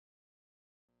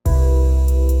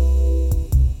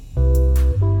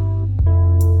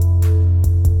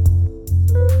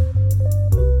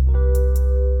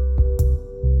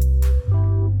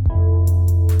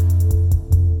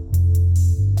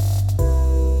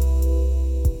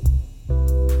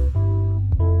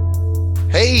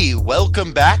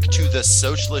Welcome back to The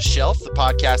Socialist Shelf, the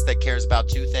podcast that cares about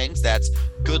two things. That's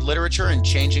good literature and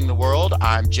changing the world.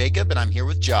 I'm Jacob, and I'm here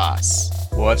with Joss.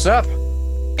 What's up?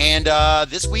 And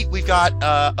this week we've got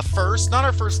a first, not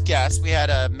our first guest. We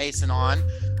had Mason on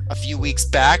a few weeks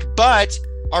back, but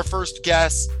our first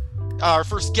guest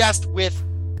with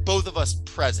both of us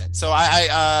present. So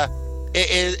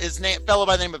his fellow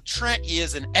by the name of Trent. He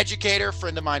is an educator,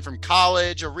 friend of mine from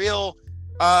college, a real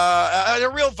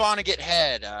Vonnegut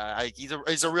head.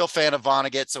 He's a real fan of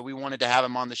Vonnegut, so we wanted to have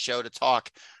him on the show to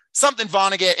talk something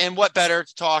Vonnegut, and what better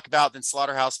to talk about than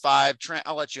Slaughterhouse-Five. Trent,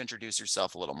 I'll let you introduce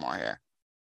yourself a little more here.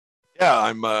 Yeah,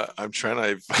 I'm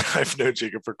Trent. I've known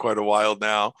Jacob for quite a while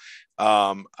now.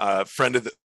 A friend of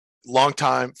the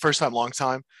first time, long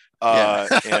time.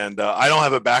 And I don't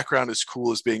have a background as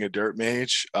cool as being a dirt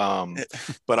mage,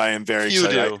 but I am very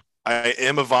excited. I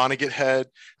am a Vonnegut head.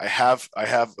 I have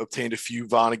obtained a few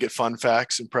Vonnegut fun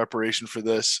facts in preparation for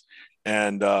this,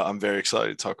 and I'm very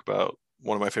excited to talk about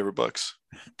one of my favorite books.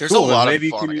 There's cool, a lot of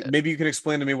maybe you can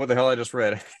explain to me what the hell I just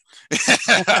read.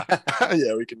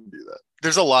 Yeah, we can do that.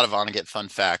 There's a lot of Vonnegut fun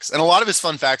facts, and a lot of his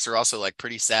fun facts are also like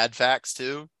pretty sad facts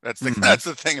too. That's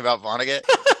the thing about Vonnegut.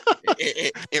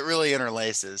 it really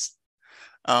interlaces.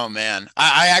 Oh man,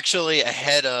 I actually,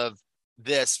 ahead of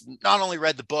this, not only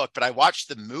read the book, but I watched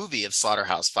the movie of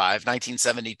Slaughterhouse-Five,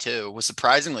 1972. Was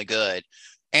surprisingly good,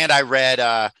 and I read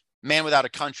Man Without a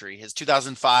Country, his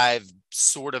 2005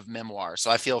 sort of memoir.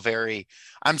 So I feel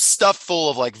I'm stuffed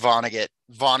full of like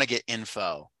Vonnegut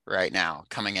info right now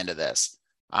coming into this.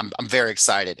 I'm very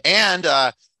excited. And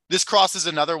this crosses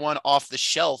another one off the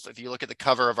shelf. If you look at the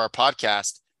cover of our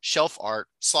podcast, shelf art,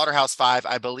 Slaughterhouse-Five,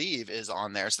 I believe, is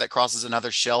on there. So that crosses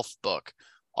another shelf book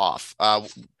off.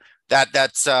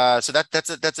 That's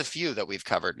a few that we've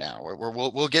covered now.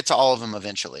 We'll get to all of them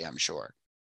eventually, I'm sure.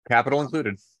 Capital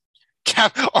included.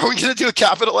 Are we going to do a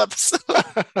capital episode?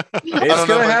 It's going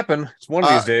to happen. It's one of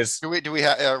these days. Do we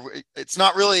have? It's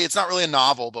not really a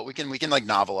novel, but we can like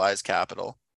novelize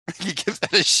Capital. You give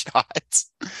that a shot.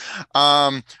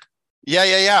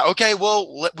 Yeah. Okay.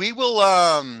 Well, we will.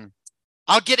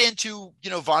 I'll get into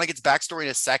Vonnegut's backstory in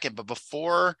a second, but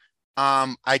before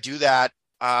I do that,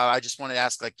 I just want to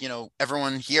ask,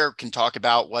 everyone here can talk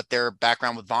about what their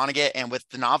background with Vonnegut and with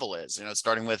the novel is.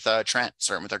 Starting with Trent,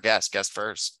 starting with our guest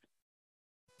first.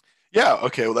 Yeah.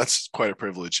 Okay. Well, that's quite a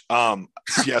privilege.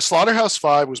 Yeah.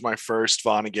 Slaughterhouse-Five was my first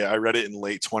Vonnegut. I read it in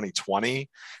late 2020.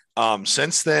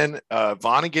 Since then,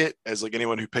 Vonnegut, as like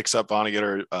anyone who picks up Vonnegut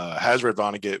or has read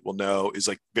Vonnegut will know, is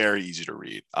like very easy to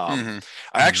read. I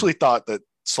actually thought that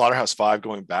Slaughterhouse-Five,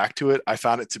 going back to it, I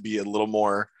found it to be a little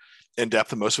more in depth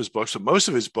than most of his books. But most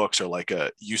of his books are like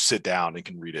you sit down and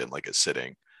can read it in like a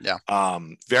sitting. Yeah.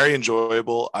 Very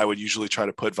enjoyable. I would usually try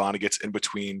to put Vonnegut's in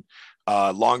between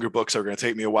longer books that were going to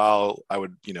take me a while. I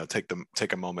would,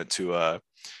 take a moment to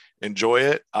enjoy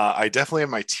it. I definitely have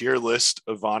my tier list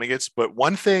of Vonnegut's, but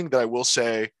one thing that I will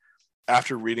say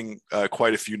after reading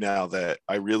quite a few now that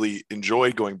I really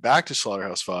enjoyed going back to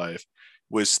Slaughterhouse-Five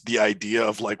was the idea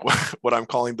of like what I'm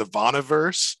calling the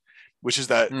Vonneverse, which is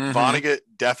that Vonnegut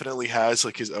definitely has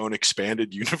like his own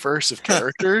expanded universe of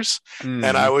characters. And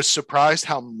I was surprised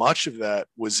how much of that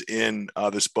was in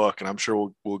this book. And I'm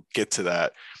sure we'll get to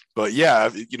that. But yeah,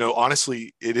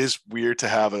 honestly, it is weird to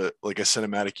have a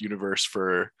cinematic universe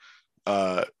for,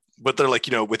 but they're like,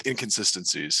 with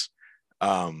inconsistencies.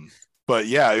 But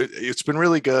yeah, it's been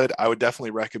really good. I would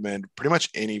definitely recommend pretty much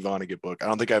any Vonnegut book. I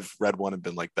don't think I've read one and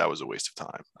been like, that was a waste of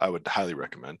time. I would highly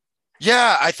recommend.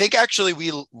 Yeah, I think actually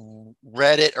we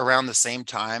read it around the same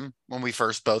time when we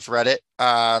first both read it.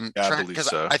 Yeah, I believe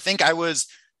so. I think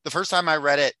the first time I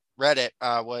read it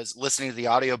was listening to the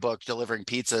audiobook Delivering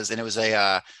Pizzas, and it was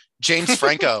a James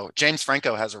Franco. James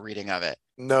Franco has a reading of it.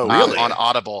 No, really? On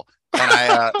Audible. And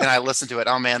I listened to it.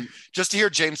 Oh man, just to hear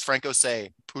James Franco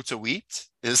say "pizza wheat"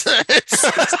 is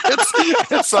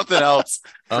it's something else.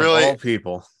 Of really, all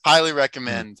people, highly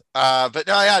recommend. But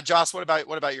no, yeah, Joss, what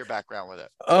about your background with it?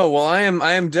 Oh well, I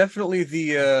am definitely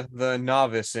the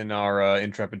novice in our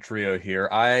intrepid trio here.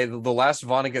 The last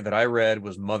Vonnegut that I read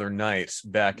was Mother Night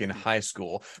back in high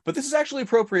school, but this is actually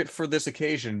appropriate for this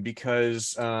occasion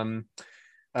because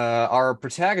our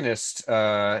protagonist,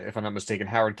 if I'm not mistaken,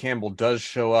 Howard Campbell, does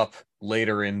show up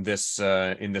later in this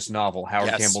novel.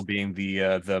 Howard Campbell being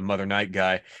the Mother Night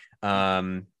guy,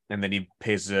 and then he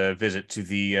pays a visit to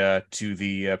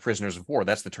the prisoners of war.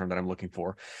 That's the term that I'm looking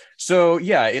for. So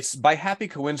yeah, it's by happy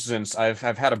coincidence I've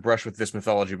had a brush with this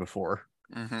mythology before.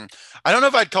 Mm-hmm. I don't know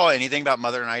if I'd call anything about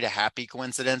Mother Night a happy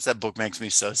coincidence. That book makes me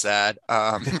so sad.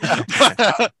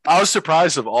 I was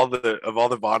surprised of all the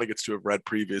Vonnegut's to have read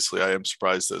previously. I am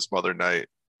surprised that it's Mother Night.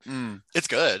 It's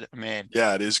good. I mean,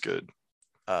 Yeah, it is good.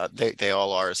 they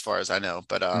all are, as far as I know.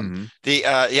 But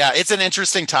yeah, it's an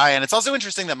interesting tie, and it's also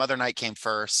interesting that Mother Night came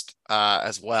first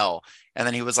as well, and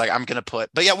then he was like, "I'm gonna put."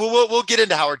 But yeah, we'll get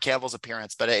into Howard Cavill's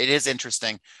appearance, but it is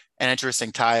interesting, an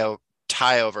interesting tie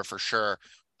over for sure.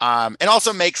 And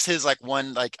also makes his like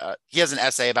one like he has an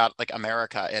essay about like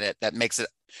America in it that makes it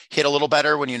hit a little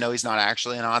better when you know he's not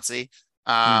actually a Nazi.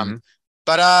 Um,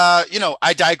 but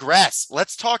I digress.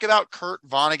 Let's talk about Kurt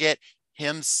Vonnegut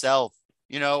himself.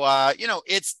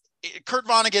 Kurt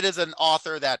Vonnegut is an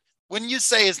author that when you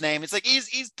say his name, it's like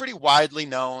he's pretty widely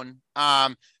known.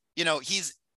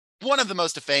 He's one of the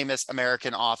most famous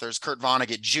American authors, Kurt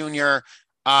Vonnegut Jr.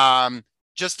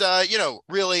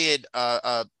 Really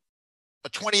a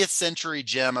 20th century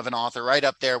gem of an author, right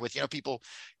up there with people.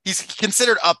 He's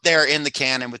considered up there in the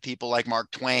canon with people like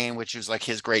Mark Twain, which is like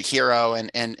his great hero,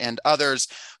 and others.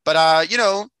 But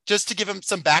just to give him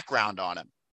some background on him.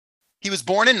 He was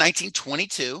born in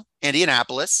 1922,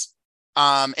 Indianapolis.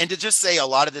 And to just say a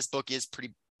lot of this book is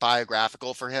pretty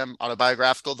biographical for him,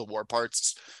 autobiographical, the war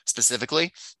parts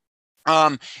specifically.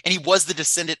 And he was the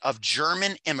descendant of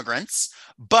German immigrants,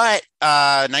 but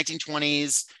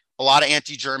 1920s, a lot of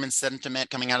anti-German sentiment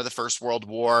coming out of the First World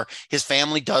War. His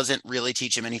family doesn't really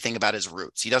teach him anything about his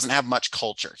roots. He doesn't have much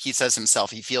culture. He says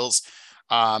himself, he feels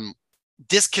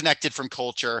disconnected from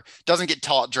culture, doesn't get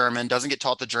taught German, doesn't get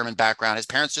taught the German background. His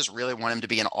parents just really want him to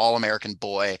be an all-American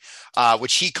boy,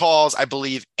 which he calls, I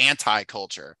believe,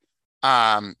 anti-culture.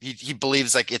 He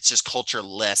believes like it's just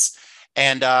cultureless.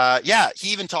 And he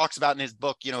even talks about in his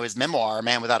book, his memoir, A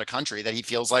Man Without a Country, that he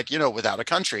feels like, without a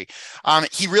country.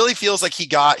 He really feels like he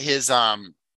got his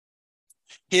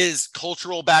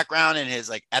cultural background and his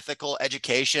like ethical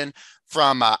education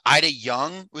from Ida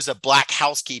Young, who was a black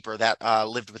housekeeper that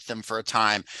lived with them for a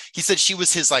time. He said she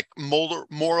was his like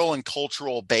moral and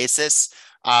cultural basis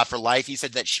for life. He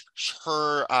said that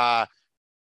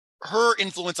her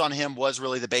influence on him was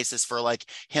really the basis for like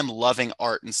him loving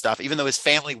art and stuff, even though his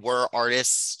family were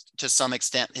artists to some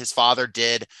extent. His father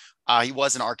did. He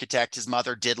was an architect. His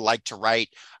mother did like to write.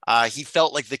 He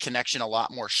felt like the connection a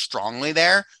lot more strongly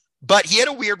there. But he had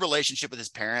a weird relationship with his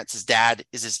parents. His dad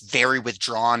is this very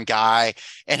withdrawn guy,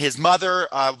 and his mother,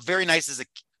 very nice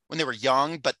when they were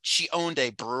young, but she owned a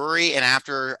brewery, and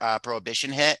after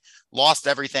Prohibition hit, lost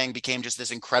everything, became just this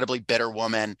incredibly bitter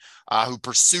woman who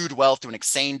pursued wealth to an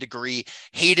insane degree,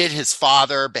 hated his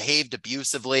father, behaved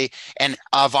abusively, and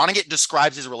Vonnegut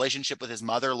describes his relationship with his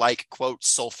mother like, quote,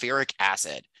 sulfuric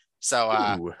acid.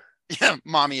 So,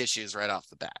 mommy issues right off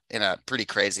the bat in a pretty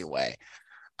crazy way.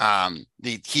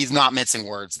 He's not mincing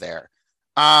words there.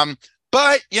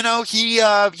 But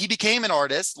he became an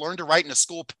artist, learned to write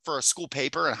for a school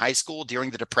paper in high school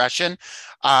during the Depression.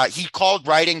 He called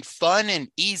writing fun and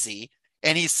easy,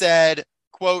 and he said,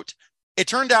 quote, "It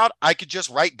turned out I could just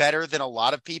write better than a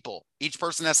lot of people. Each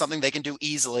person has something they can do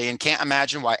easily and can't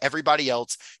imagine why everybody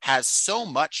else has so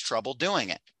much trouble doing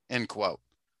it," end quote.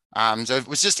 So it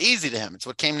was just easy to him. It's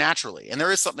what came naturally. And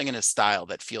there is something in his style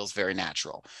that feels very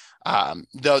natural.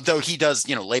 Though he does,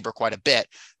 labor quite a bit,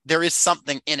 there is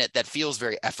something in it that feels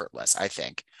very effortless, I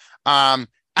think.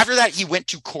 After that, he went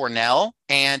to Cornell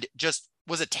and just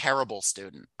was a terrible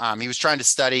student. He was trying to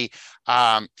study,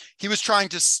 I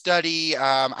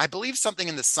believe, something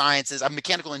in the sciences,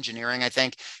 mechanical engineering, I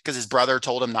think, because his brother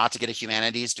told him not to get a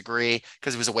humanities degree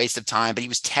because it was a waste of time, but he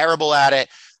was terrible at it.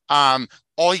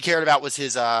 All he cared about was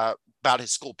about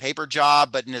his school paper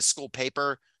job, but in his school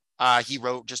paper, he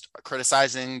wrote just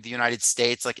criticizing the United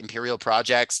States, like imperial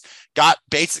projects, got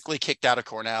basically kicked out of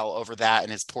Cornell over that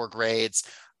and his poor grades.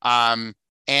 And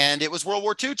it was World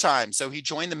War II time. So he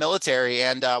joined the military,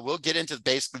 and we'll get into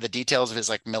basically the details of his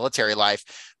like military life.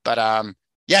 But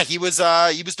he was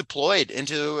deployed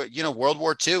into, World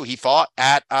War II. He fought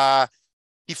at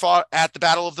the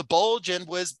Battle of the Bulge and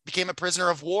became a prisoner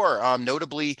of war,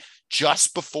 notably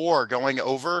just before going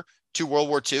over to World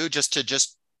War II, just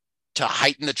to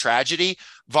heighten the tragedy.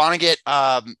 Vonnegut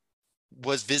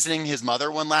was visiting his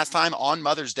mother one last time on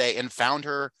Mother's Day and found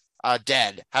her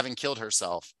dead, having killed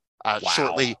herself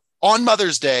shortly on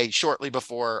Mother's Day, shortly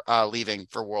before leaving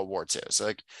for World War II.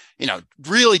 So,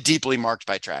 really deeply marked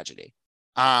by tragedy.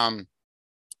 So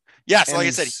like I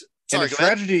said, sorry,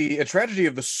 a tragedy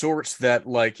of the sorts that,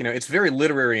 it's very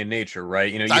literary in nature,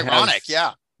 right? It's ironic,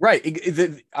 yeah. Right.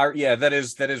 That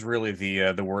is really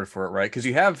the word for it, right? Because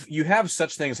you have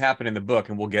such things happen in the book,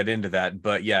 and we'll get into that.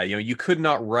 But yeah, you could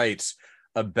not write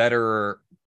a better,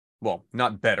 well,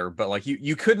 not better, but like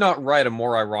you could not write a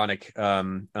more ironic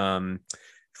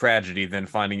tragedy than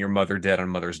finding your mother dead on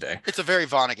Mother's Day. It's a very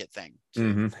Vonnegut thing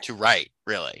to write,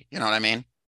 really. You know what I mean?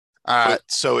 But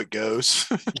so it goes.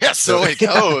 Yeah, so it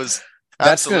goes.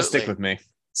 That's going to stick Absolutely. with me.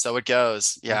 So it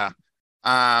goes. Yeah.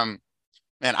 Man,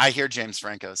 I hear James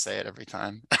Franco say it every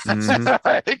time.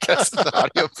 Because of the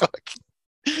audiobook.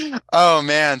 Oh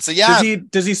man. So yeah.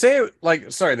 Does he say it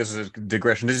like, sorry, this is a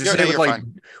digression. Does he say it with like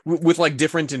with like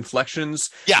different inflections?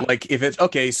 Yeah. Like if it's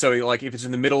okay, so like if it's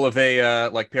in the middle of a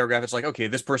like paragraph, it's like, okay,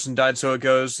 this person died, so it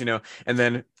goes, and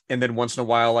then once in a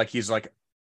while, like he's like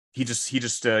he just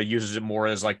uses it more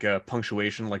as like a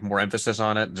punctuation, like more emphasis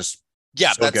on it. Just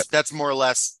yeah, so that's more or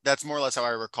less how I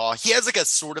recall. He has like a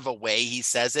sort of a way he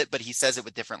says it, but he says it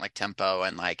with different like tempo,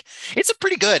 and like it's a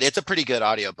pretty good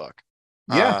audiobook.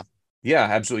 Yeah. Yeah,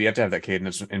 absolutely. You have to have that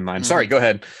cadence in mind. Mm-hmm. Sorry, go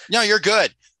ahead. No, you're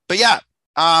good. But yeah,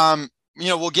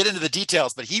 we'll get into the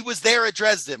details, but he was there at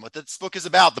Dresden. What this book is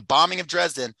about, the bombing of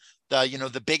Dresden,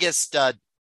 the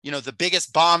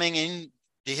biggest bombing in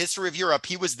the history of Europe.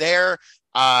 He was there.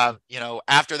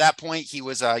 After that point, he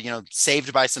was,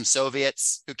 saved by some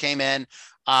Soviets who came in,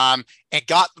 and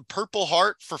got the Purple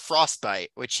Heart for frostbite,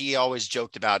 which he always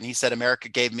joked about. And he said, it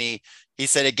gave me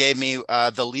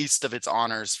the least of its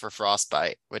honors for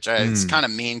frostbite, which it's kind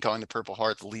of mean calling the Purple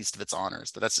Heart the least of its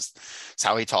honors, but that's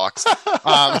how he talks.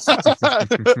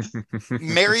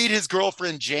 Married his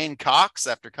girlfriend, Jane Cox,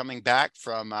 after coming back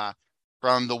from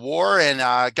the war, and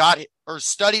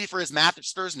studied for his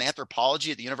master's in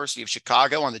anthropology at the University of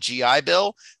Chicago on the GI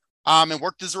Bill, and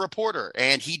worked as a reporter.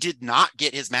 And he did not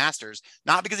get his master's,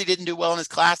 not because he didn't do well in his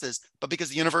classes, but because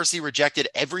the university rejected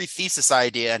every thesis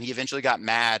idea. And he eventually got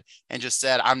mad and just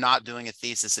said, I'm not doing a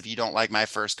thesis if you don't like my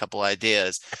first couple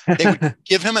ideas. They would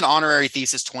give him an honorary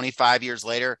thesis 25 years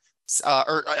later,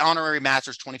 or honorary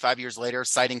master's 25 years later,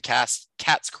 citing Cat's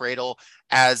Cradle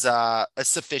as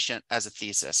sufficient as a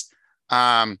thesis.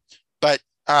 But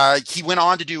he went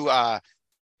on to do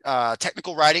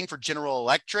technical writing for General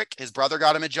Electric. His brother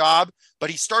got him a job, but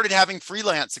he started having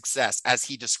freelance success, as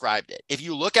he described it. If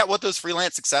you look at what those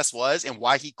freelance success was and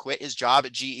why he quit his job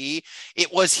at GE,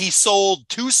 it was he sold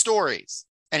 2 stories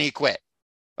and he quit.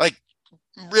 Like,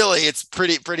 really, it's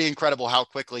pretty incredible how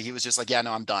quickly he was just like, yeah,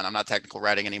 no, I'm done. I'm not technical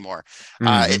writing anymore.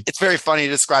 It's very funny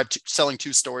to describe selling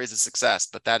 2 stories as success,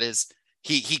 but that is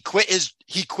he quit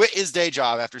his day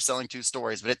job after selling 2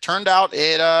 stories. But it turned out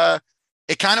it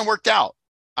kind of worked out.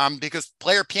 Because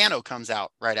Player Piano comes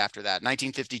out right after that,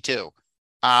 1952.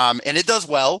 And it does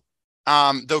well,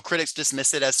 though critics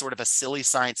dismiss it as sort of a silly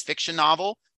science fiction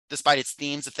novel, despite its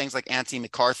themes of things like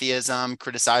anti-McCarthyism,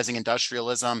 criticizing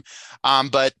industrialism.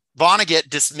 But Vonnegut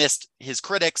dismissed his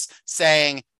critics,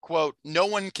 saying, quote, no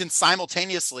one can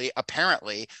simultaneously,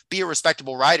 apparently, be a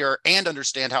respectable writer and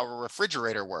understand how a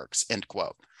refrigerator works, end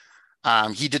quote.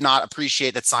 He did not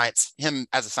appreciate that him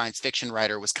as a science fiction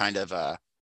writer was kind of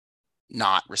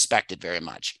not respected very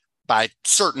much by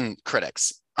certain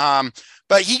critics.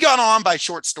 But he got on by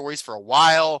short stories for a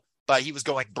while, but he was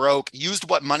going broke, used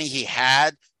what money he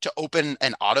had to open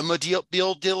an automobile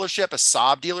dealership, a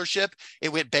Saab dealership.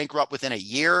 It went bankrupt within a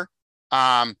year.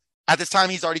 At this time,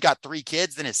 he's already got 3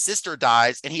 kids. Then his sister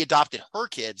dies, and he adopted her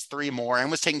kids, 3 more, and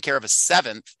was taking care of a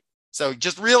 7th. So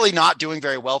just really not doing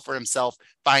very well for himself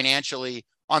financially,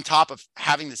 on top of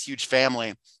having this huge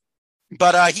family.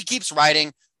 But he keeps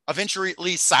writing.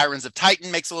 Eventually, Sirens of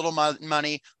Titan makes a little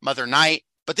money, Mother Night,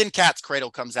 but then Cat's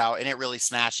Cradle comes out and it really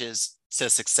smashes to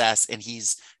success, and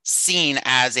he's seen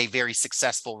as a very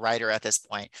successful writer at this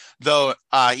point, though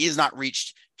he has not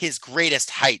reached his greatest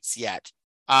heights yet.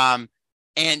 And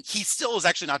he still is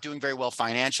actually not doing very well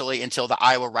financially until the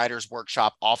Iowa Writers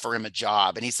Workshop offer him a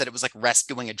job. And he said it was like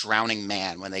rescuing a drowning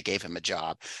man when they gave him a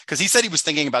job, because he said he was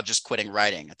thinking about just quitting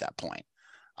writing at that point.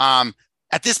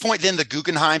 At this point, then, the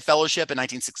Guggenheim Fellowship in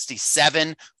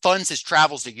 1967 funds his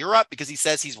travels to Europe because he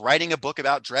says he's writing a book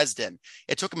about Dresden.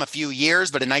 It took him a few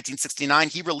years, but in 1969,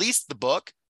 he released the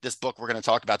book, this book we're going to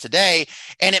talk about today,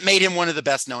 and it made him one of the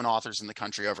best-known authors in the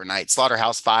country overnight.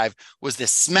 Slaughterhouse-Five was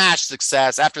this smash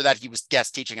success. After that, he was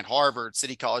guest teaching at Harvard,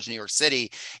 City College, New York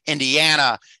City,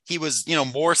 Indiana. He was,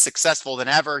 more successful than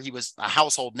ever. He was a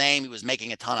household name. He was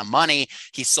making a ton of money.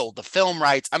 He sold the film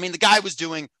rights. I mean, the guy was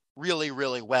doing really,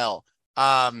 really well.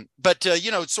 But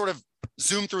sort of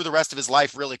zoom through the rest of his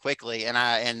life really quickly,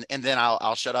 and then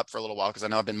I'll shut up for a little while because I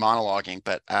know I've been monologuing,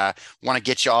 but want to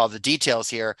get you all the details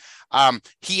here.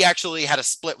 He actually had a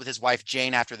split with his wife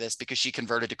Jane after this because she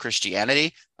converted to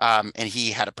Christianity, and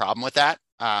he had a problem with that.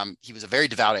 He was a very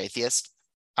devout atheist,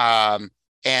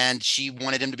 and she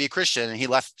wanted him to be a Christian, and he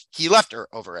left her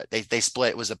over it. They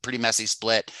split. It was a pretty messy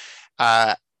split,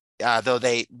 though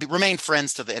they remained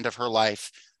friends to the end of her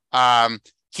life.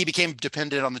 He became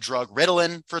dependent on the drug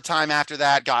Ritalin for a time after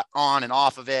that, got on and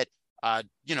off of it.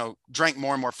 drank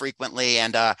more and more frequently,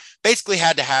 and basically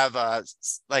had to have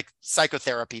like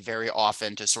psychotherapy very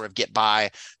often to sort of get by,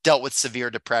 dealt with severe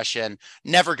depression,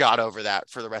 never got over that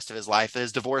for the rest of his life.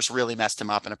 His divorce really messed him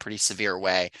up in a pretty severe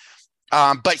way.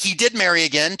 But he did marry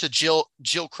again to Jill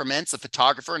Crements, a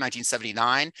photographer, in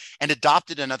 1979, and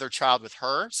adopted another child with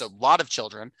her. So a lot of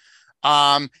children,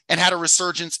 and had a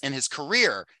resurgence in his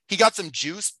career. He got some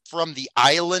juice from the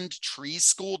Island Tree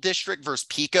School District versus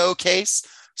Pico case,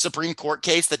 Supreme Court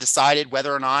case that decided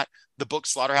whether or not the book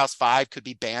Slaughterhouse-Five could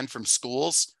be banned from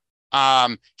schools.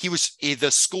 The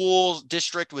school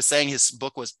district was saying his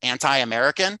book was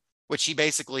anti-American, which he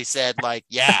basically said, like,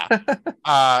 yeah.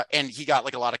 And he got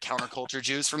like a lot of counterculture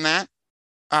juice from that.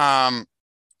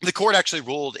 The court actually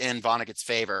ruled in Vonnegut's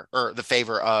favor, or the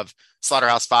favor of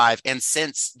Slaughterhouse-Five. And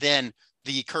since then,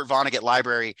 the Kurt Vonnegut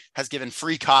Library has given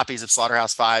free copies of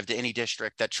Slaughterhouse-Five to any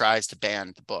district that tries to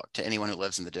ban the book, to anyone who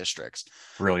lives in the districts.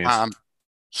 Brilliant.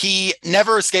 He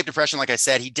never escaped depression. Like I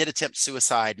said, he did attempt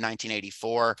suicide in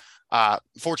 1984.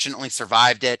 Fortunately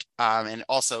survived it. And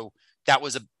also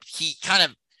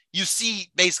you see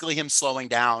basically him slowing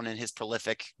down in his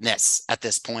prolificness at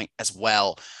this point as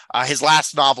well. His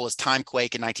last novel is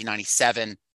Timequake in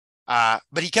 1997.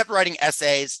 But he kept writing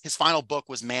essays. His final book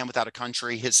was Man Without a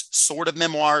Country, his sort of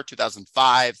memoir,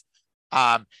 2005.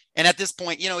 And at this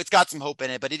point, it's got some hope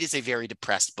in it, but it is a very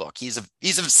depressed book. He's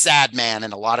a sad man,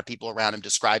 and a lot of people around him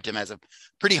described him as a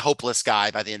pretty hopeless guy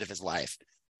by the end of his life.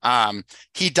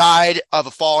 He died of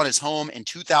a fall in his home in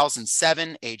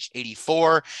 2007, aged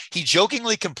 84. He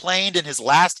jokingly complained in his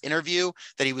last interview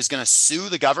that he was going to sue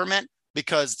the government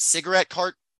because cigarette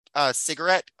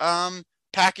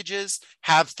packages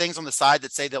have things on the side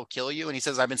that say they'll kill you. And he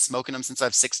says, I've been smoking them since I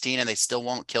was 16 and they still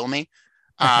won't kill me.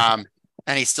 And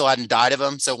he still hadn't died of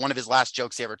them. So one of his last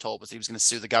jokes he ever told was he was going to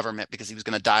sue the government because he was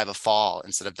going to die of a fall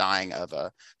instead of dying of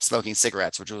smoking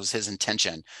cigarettes, which was his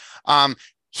intention.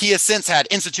 He has since had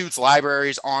institutes,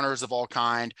 libraries, honors of all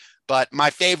kind. But my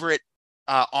favorite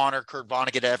honor Kurt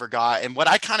Vonnegut ever got, and what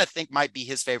I kind of think might be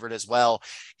his favorite as well,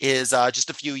 is just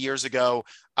a few years ago,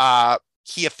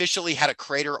 he officially had a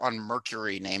crater on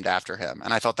Mercury named after him.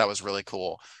 And I thought that was really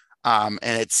cool. And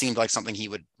it seemed like something he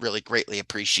would really greatly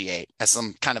appreciate as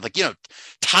some kind of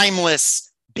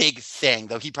timeless big thing,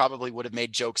 though he probably would have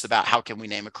made jokes about how can we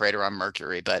name a crater on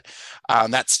Mercury, but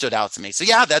that stood out to me. So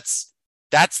yeah, that's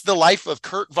the life of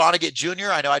Kurt Vonnegut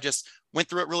Jr. I know I just went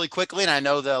through it really quickly, and I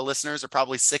know the listeners are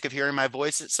probably sick of hearing my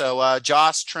voice. So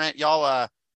Josh, Trent, y'all,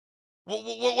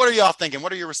 what are y'all thinking?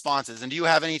 What are your responses? And do you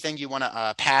have anything you want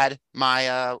to pad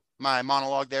my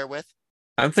monologue there with?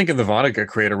 I'm thinking the Vonnegut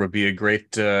crater would be a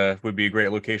great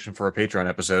location for a Patreon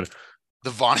episode. The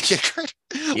Vonnegut crater?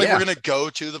 We're gonna go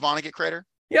to the Vonnegut crater?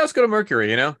 Yeah, let's go to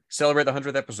Mercury. Celebrate the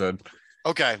 100th episode.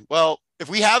 Okay, well, if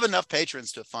we have enough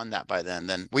patrons to fund that by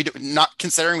then we do, not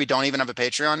considering we don't even have a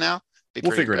Patreon now.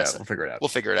 We'll figure it out. We'll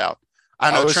figure it out.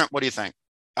 I know, Trent. What do you think?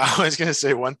 I was gonna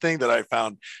say one thing that I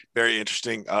found very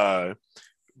interesting.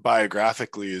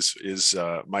 Biographically is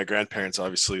my grandparents,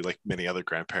 obviously, like many other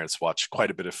grandparents, watch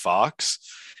quite a bit of Fox.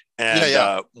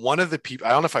 And one of the people,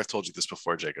 I don't know if I've told you this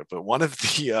before, Jacob, but one of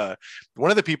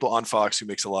the people on Fox who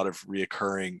makes a lot of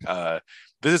reoccurring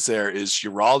visits there is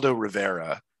Geraldo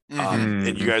Rivera.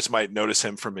 And you guys might notice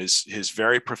him from his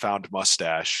very profound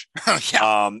mustache.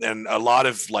 And a lot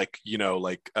of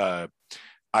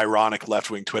ironic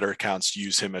left-wing Twitter accounts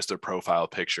use him as their profile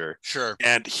picture. Sure.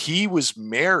 And he was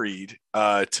married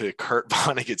to Kurt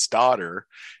Vonnegut's daughter,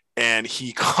 and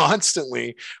he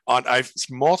constantly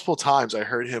multiple times I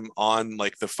heard him on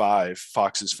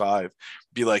Fox's Five,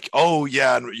 be like, "Oh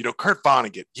yeah, and Kurt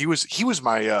Vonnegut, he was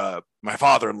my my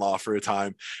father-in-law for a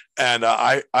time," and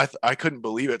I couldn't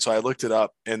believe it, so I looked it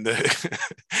up, and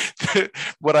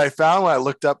what I found when I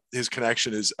looked up his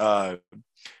connection is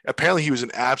apparently he was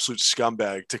an absolute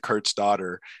scumbag to Kurt's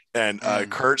daughter, and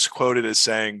Kurt's quoted as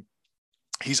saying,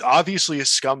 "He's obviously a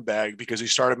scumbag because he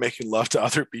started making love to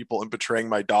other people and betraying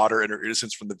my daughter and her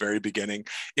innocence from the very beginning.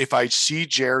 If I see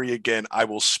Jerry again, I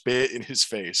will spit in his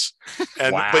face."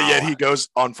 And wow. But yet he goes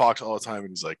on Fox all the time and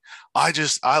he's like,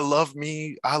 I love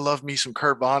me some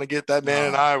Kurt Vonnegut. That man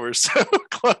and I were so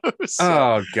close.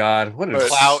 Oh God, what a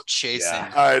clout chasing.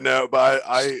 Yeah. I know, but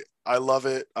I love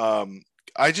it.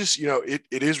 I just,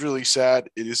 it is really sad.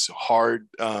 It is hard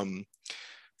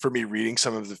for me reading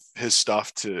some of his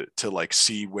stuff to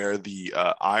see where the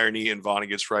irony in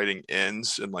Vonnegut's writing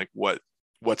ends and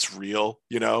what's real,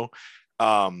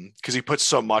 because he puts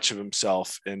so much of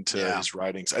himself into his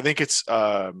writings. I think it's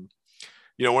one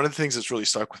of the things that's really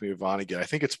stuck with me with Vonnegut, I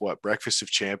think it's Breakfast of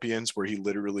Champions, where he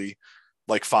literally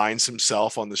finds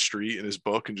himself on the street in his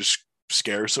book and just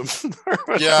scares him. Or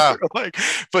whatever. Yeah. Like,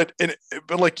 but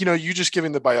like, you know, you just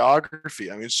giving the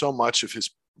biography, I mean, so much of his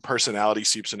personality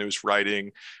seeps into his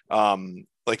writing.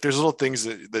 Like there's little things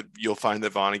that you'll find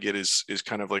that Vonnegut is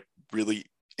kind of like really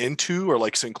into, or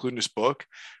likes to include in his book.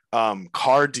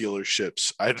 Car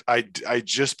dealerships. I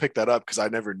just picked that up because I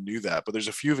never knew that, but there's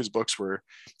a few of his books where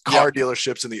car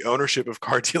dealerships and the ownership of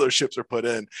car dealerships are put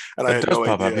in, and I had no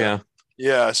idea.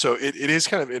 Yeah, so it is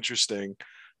kind of interesting,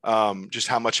 just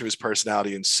how much of his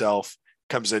personality and self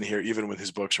comes in here, even when his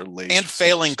books are laced and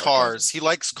failing cars. He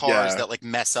likes cars Yeah. that like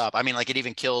mess up. I mean, like it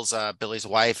even kills Billy's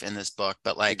wife in this book,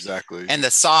 but like Exactly. And the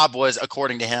Saab was,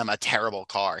 according to him, a terrible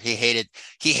car. He hated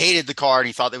the car, and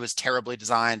he thought it was terribly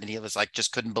designed, and he was like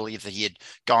just couldn't believe that he had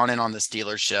gone in on this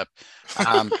dealership.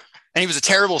 And he was a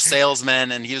terrible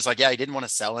salesman, and he was like, yeah, he didn't want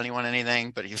to sell anyone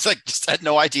anything, but he was like just had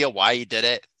no idea why he did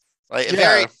it. Like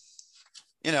very,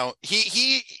 you know,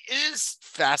 he is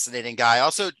fascinating guy.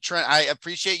 Also, Trent, I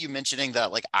appreciate you mentioning the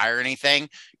like irony thing,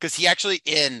 because he actually,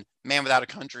 in Man Without a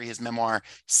Country, his memoir,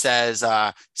 says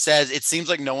it seems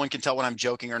like no one can tell when I'm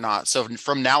joking or not. So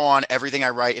from now on, everything I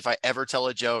write, if I ever tell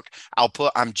a joke, I'll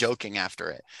put I'm joking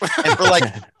after it. And for like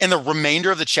in the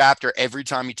remainder of the chapter, every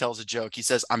time he tells a joke, he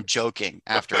says I'm joking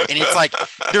after it. And it's like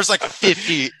there's like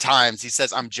 50 times he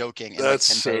says I'm joking in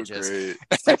That's like 10 so pages. great.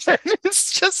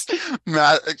 It's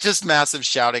just massive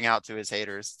shouting out to his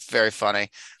haters. It's very funny.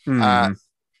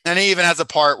 And he even has a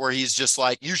part where he's just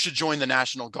like, you should join the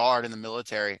National Guard in the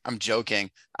military. I'm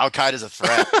joking. Al Qaeda's a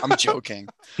threat. I'm joking.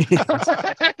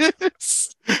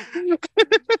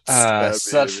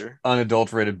 Such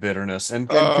unadulterated bitterness and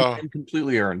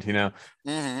completely earned, you know.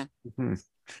 Mm-hmm.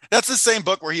 That's the same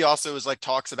book where he also is like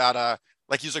talks about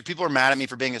like he's like, people are mad at me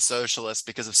for being a socialist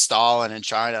because of Stalin in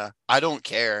China. I don't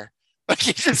care. Like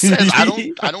he just says, I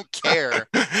don't care.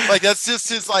 Like that's just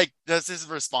his that's his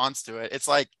response to it. It's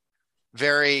like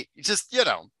very just, you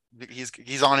know,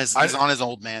 he's on his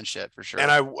old man shit for sure. And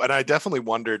I definitely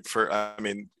wondered I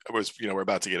mean, we're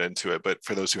about to get into it, but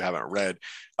for those who haven't read,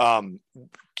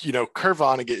 you know, Kurt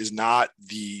Vonnegut is not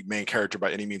the main character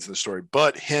by any means in the story,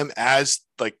 but him as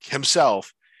like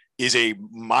himself is a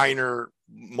minor,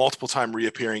 multiple time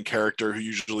reappearing character who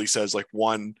usually says like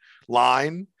one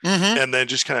line and then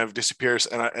just kind of disappears.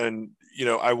 And you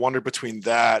know, I wonder between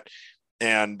that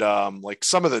and like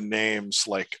some of the names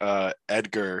like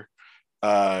Edgar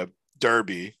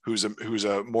Derby, who's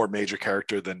a more major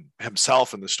character than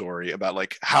himself in the story, about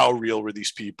like how real were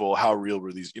these people, how real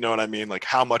were these, you know what I mean, like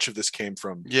how much of this came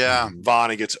from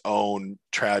Vonnegut's own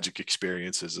tragic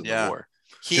experiences in the war.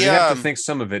 You have to think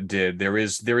some of it did. There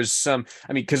is some,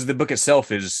 I mean, because the book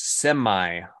itself is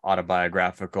semi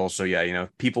autobiographical, so yeah, you know,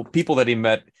 people that he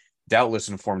met doubtless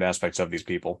informed aspects of these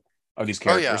people, of these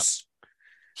characters.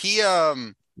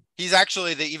 He's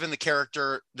actually the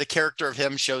character of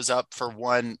him shows up for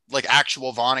one, like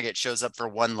actual Vonnegut shows up for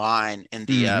one line in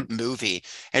the movie.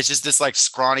 And it's just this like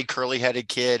scrawny curly headed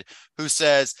kid who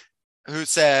says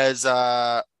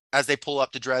as they pull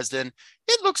up to Dresden,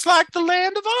 it looks like the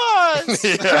land of Oz.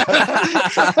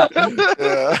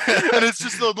 And it's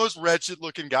just the most wretched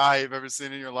looking guy you've ever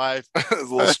seen in your life.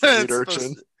 Little street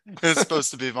urchin. It's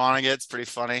supposed to be Vonnegut. It's pretty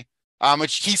funny.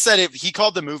 Which he said he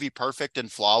called the movie perfect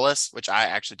and flawless, which I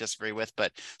actually disagree with.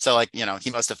 But so like, you know, he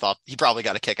must have thought he probably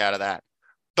got a kick out of that.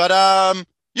 But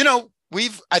you know,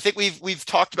 I think we've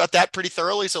talked about that pretty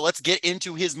thoroughly. So let's get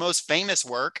into his most famous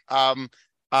work. You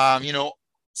know,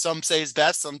 some say his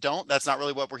best, some don't. That's not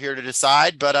really what we're here to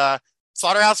decide. But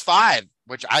Slaughterhouse-Five,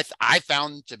 which I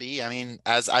found to be, I mean,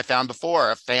 as I found before,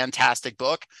 a fantastic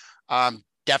book.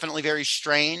 Definitely very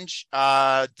strange.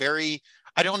 Very.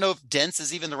 I don't know if dense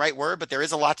is even the right word, but there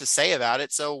is a lot to say about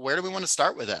it. So where do we want to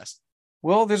start with this?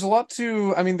 Well, there's a lot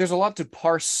to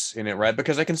parse in it, right?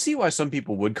 Because I can see why some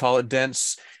people would call it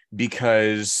dense,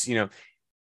 because, you know,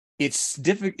 it's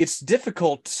difficult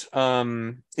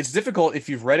if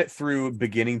you've read it through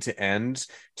beginning to end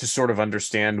to sort of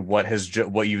understand what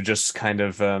you've just kind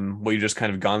of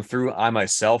gone through. I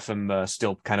myself am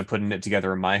still kind of putting it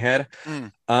together in my head.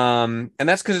 And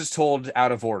that's because it's told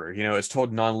out of order. You know, it's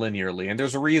told non-linearly, and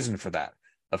there's a reason for that,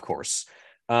 of course.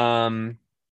 And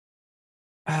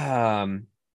I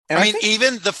mean,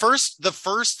 even the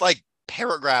first like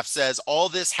paragraph says all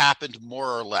this happened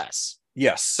more or less.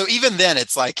 Yes. So even then,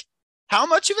 it's like, how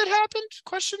much of it happened?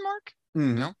 Question mark.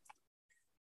 You know?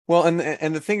 Well,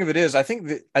 and the thing of it is, I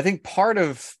think part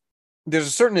of, there's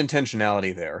a certain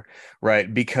intentionality there,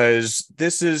 right? Because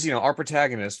this is, you know, our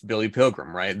protagonist, Billy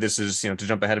Pilgrim, right? This is, you know, to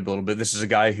jump ahead a little bit, this is a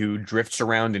guy who drifts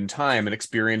around in time and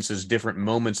experiences different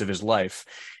moments of his life.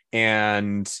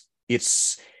 And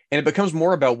it's and it becomes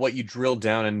more about what you drill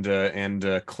down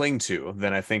and cling to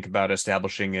than I think about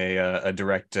establishing a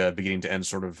direct beginning to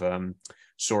end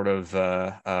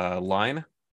line.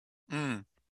 Mm.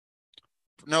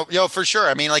 No, for sure.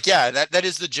 I mean, like, yeah, that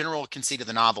is the general conceit of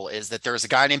the novel, is that there's a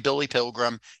guy named Billy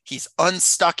Pilgrim. He's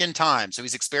unstuck in time, so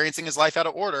he's experiencing his life out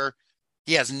of order.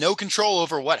 He has no control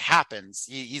over what happens.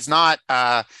 He's not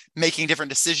making different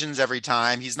decisions every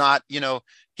time. He's not,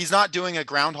 he's not doing a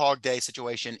Groundhog Day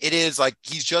situation. It is like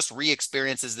he's just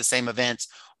re-experiences the same events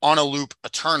on a loop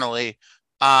eternally.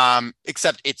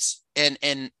 Except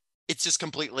and it's just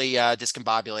completely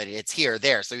discombobulated. It's here,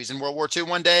 there. So he's in World War II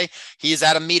one day. He's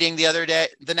at a meeting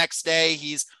the next day.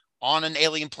 He's on an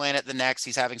alien planet the next.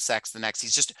 He's having sex the next.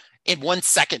 He's just in 1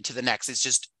 second to the next. It's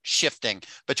just shifting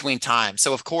between time.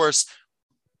 So of course,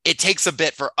 it takes a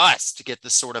bit for us to get the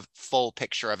sort of full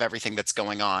picture of everything that's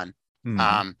going on.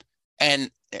 Mm-hmm.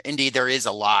 And indeed, there is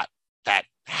a lot that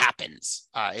happens.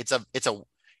 It's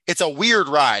a weird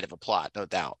ride of a plot, no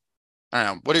doubt. I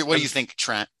don't know. What do you think,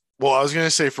 Trent? Well, I was going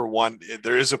to say, for one,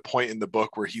 there is a point in the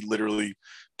book where he literally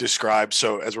describes,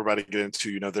 so as we're about to get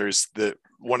into, there's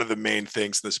one of the main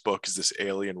things in this book is this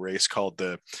alien race called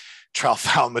the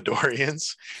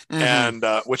Tralfamadorians, and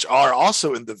which are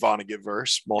also in the Vonnegut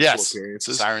verse, multiple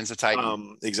appearances. Sirens of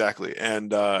Titan. Exactly.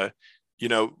 And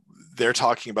they're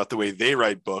talking about the way they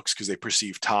write books, because they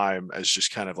perceive time as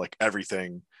just kind of like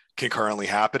everything concurrently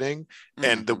happening.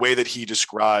 And the way that he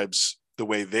describes the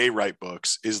way they write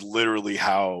books is literally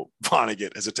how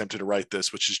Vonnegut has attempted to write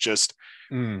this, which is just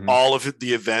all of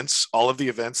the events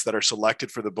that are selected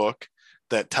for the book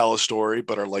that tell a story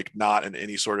but are like not in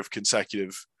any sort of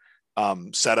consecutive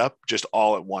setup, just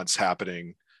all at once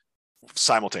happening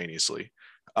simultaneously.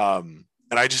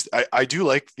 And I do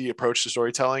like the approach to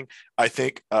storytelling. I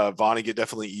think Vonnegut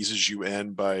definitely eases you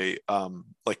in by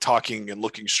like talking and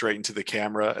looking straight into the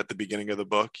camera at the beginning of the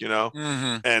book,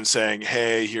 and saying,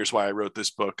 hey, here's why I wrote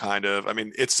this book, kind of. I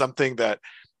mean, it's something that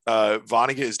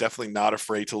Vonnegut is definitely not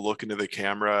afraid to look into the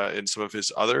camera in some of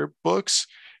his other books,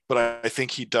 but I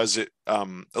think he does it a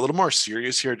little more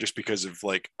serious here, just because of,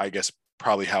 like, I guess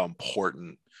probably how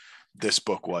important this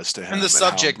book was to him and the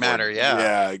subject matter.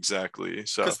 Yeah, exactly.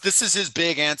 So because this is his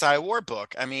big anti-war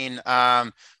book. I mean,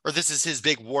 or this is his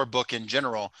big war book in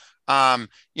general.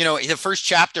 The first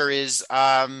chapter is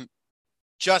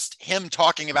just him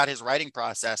talking about his writing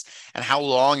process and how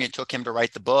long it took him to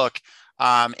write the book,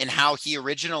 and how he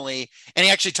originally, and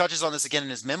he actually touches on this again in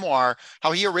his memoir,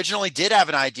 how he originally did have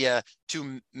an idea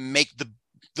to make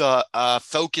the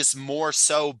focus more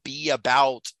so be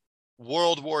about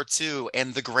World War II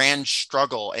and the grand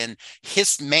struggle and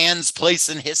his man's place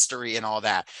in history and all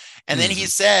that. And then he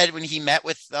said, when he met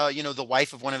with, the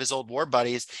wife of one of his old war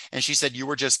buddies, and she said, you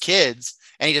were just kids.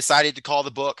 And he decided to call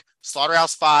the book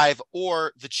Slaughterhouse-Five,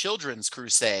 or The Children's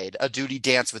Crusade, A Duty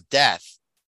Dance with Death.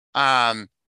 And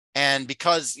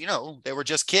because, they were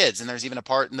just kids. And there's even a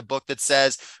part in the book that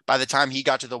says by the time he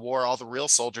got to the war, all the real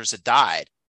soldiers had died.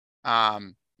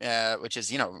 Which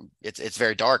is, it's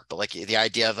very dark, but like the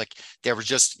idea of like,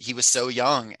 he was so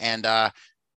young, and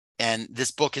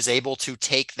this book is able to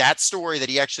take that story that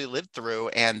he actually lived through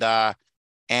and tell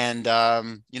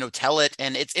it.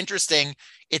 And it's interesting.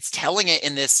 It's telling it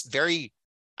in this very,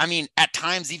 at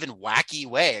times even wacky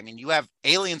way. I mean, you have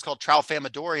aliens called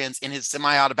Tralfamadorians in his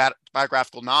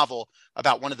semi-autobiographical novel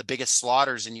about one of the biggest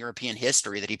slaughters in European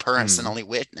history that he personally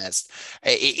witnessed.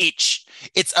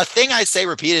 It's a thing I say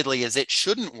repeatedly, is it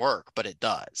shouldn't work, but it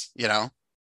does,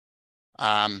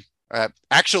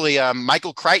 Actually,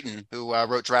 Michael Crichton, who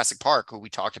wrote Jurassic Park, who we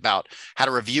talked about, had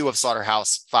a review of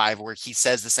Slaughterhouse-Five where he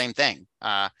says the same thing,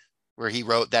 where he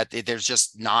wrote that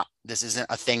this isn't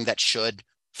a thing that should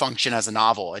function as a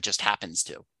novel. It just happens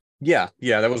to. Yeah,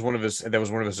 that was one of his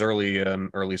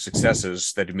early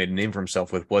successes that he made a name for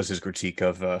himself with, was his critique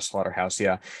of Slaughterhouse.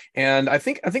 Yeah, and I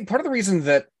think part of the reason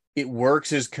that it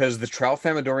works is because the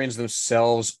Tralfamadorians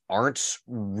themselves aren't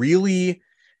really,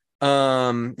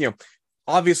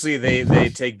 obviously they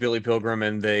take Billy Pilgrim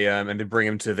and they bring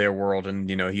him to their world, and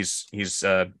he's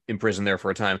imprisoned there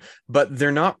for a time, but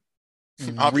they're not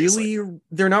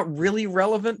really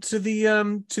relevant to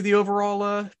the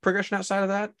overall progression outside of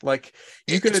that. Like,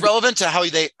 it's relevant to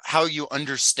how you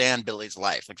understand Billy's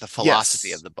life, like the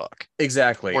philosophy of the book,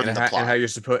 exactly, and how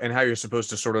you're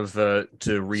supposed to sort of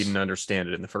to read and understand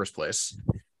it in the first place.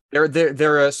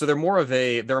 They're more of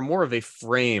a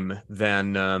frame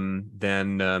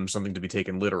than something to be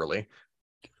taken literally.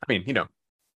 I mean,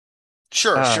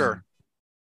 sure.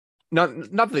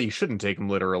 Not that you shouldn't take them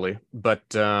literally, but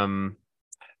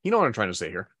you know what I'm trying to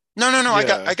say here. No.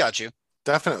 Yeah, I got you.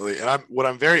 Definitely. And what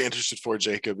I'm very interested for,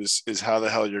 Jacob, is how the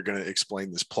hell you're going to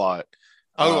explain this plot.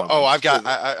 I've got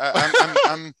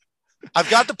I've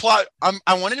got the plot.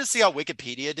 I wanted to see how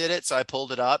Wikipedia did it, so I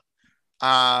pulled it up.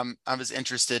 I was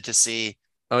interested to see.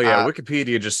 Oh yeah,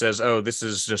 Wikipedia just says, "Oh, this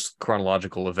is just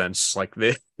chronological events." Like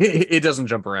it doesn't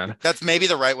jump around. That's maybe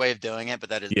the right way of doing it, but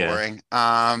that is boring.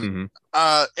 Mm-hmm.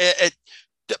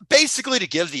 Basically to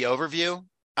give the overview.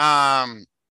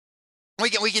 We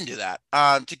can do that.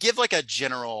 To give like a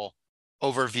general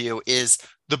overview is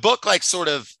the book like sort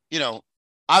of,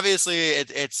 obviously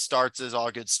it starts as all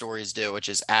good stories do, which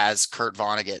is as Kurt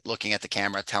Vonnegut looking at the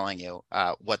camera telling you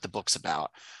what the book's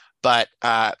about. But,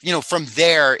 from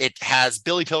there, it has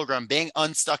Billy Pilgrim being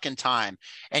unstuck in time.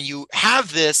 And you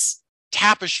have this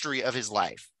tapestry of his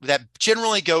life that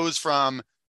generally goes from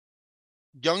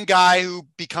young guy who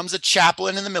becomes a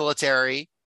chaplain in the military,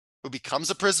 who becomes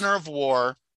a prisoner of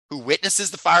war, who witnesses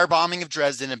the firebombing of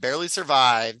Dresden and barely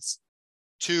survives,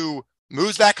 to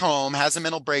moves back home, has a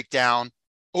mental breakdown,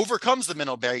 overcomes the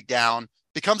mental breakdown,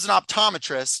 becomes an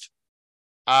optometrist,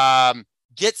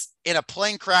 gets in a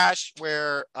plane crash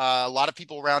where a lot of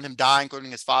people around him die,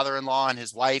 including his father-in-law, and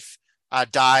his wife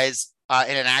dies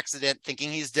in an accident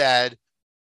thinking he's dead.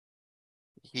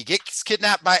 He gets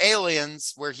kidnapped by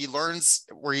aliens where he lives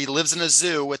in a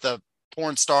zoo with a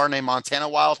porn star named Montana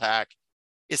Wildhack,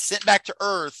 is sent back to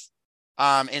Earth,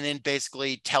 and then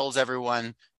basically tells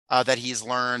everyone that he's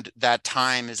learned that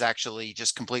time is actually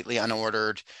just completely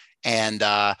unordered and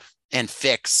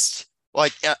fixed.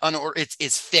 Like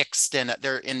it's fixed, and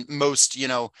they're in most,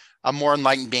 more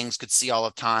enlightened beings could see all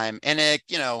of time. And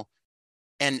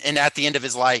and at the end of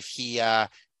his life, he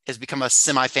has become a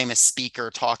semi-famous speaker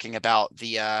talking about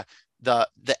the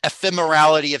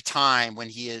ephemerality of time when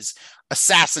he is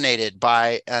assassinated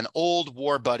by an old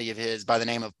war buddy of his by the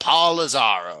name of Paul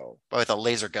Lazaro with a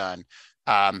laser gun,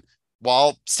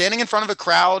 while standing in front of a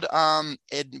crowd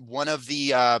in one of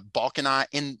the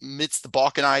amidst the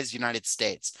balkanized United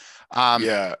States.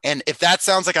 And if that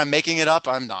sounds like I'm making it up,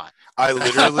 I'm not. I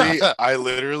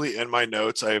literally in my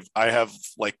notes, I have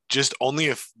like just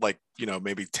only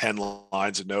maybe 10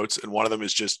 lines of notes, and one of them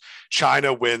is just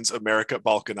China wins, America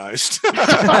balkanized.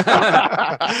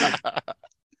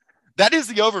 That is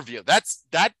the overview.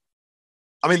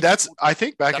 I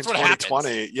think back in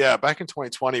 2020. Yeah, back in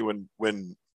 2020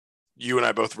 when you and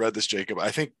I both read this, Jacob, I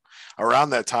think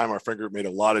around that time our friend group made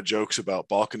a lot of jokes about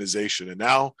balkanization, and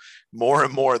now more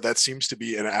and more that seems to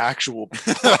be an actual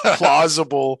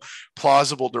plausible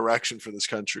direction for this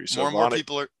country. So more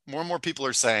and more people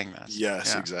are saying this.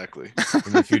 Yes, exactly.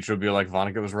 In the future, it'll be like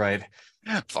Vonnegut was right.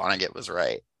 Vonnegut was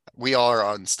right. We all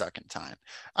are unstuck in time.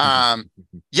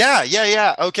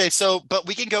 Yeah. Okay, so but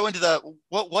we can go into the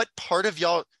what part of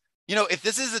y'all, if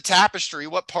this is a tapestry,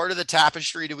 what part of the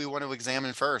tapestry do we want to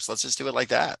examine first? Let's just do it like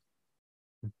that.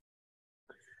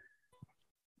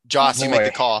 Joss, you make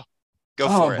the call. Go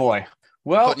for it. Oh boy.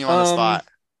 Well, putting you on the spot.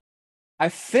 I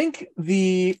think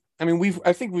we've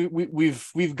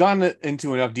gone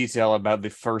into enough detail about the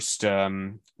first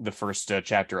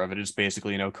chapter of it. It's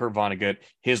basically, Kurt Vonnegut,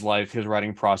 his life, his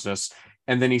writing process,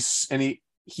 and then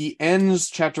he ends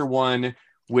chapter 1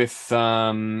 with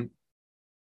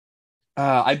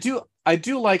I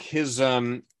do like his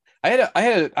I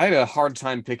had a hard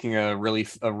time picking a really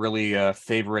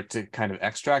favorite kind of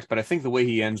extract, but I think the way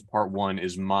he ends part 1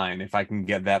 is mine. If I can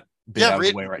get that bit out of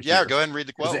the way right here. Yeah, go ahead and read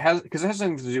the quote. Because it has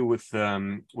something to do with how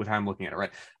I'm looking at it,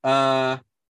 right?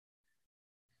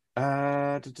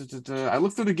 I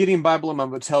looked through the Gideon Bible in my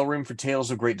hotel room for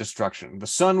tales of great destruction. The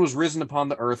sun was risen upon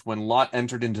the earth when Lot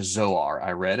entered into Zoar,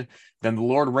 I read. Then the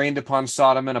Lord rained upon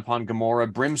Sodom and upon Gomorrah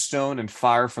brimstone and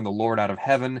fire from the Lord out of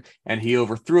heaven, and he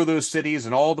overthrew those cities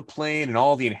and all the plain and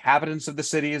all the inhabitants of the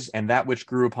cities and that which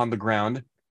grew upon the ground.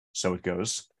 So it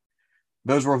goes.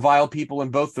 Those were vile people in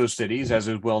both those cities, as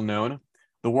is well known.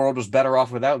 The world was better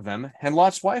off without them, and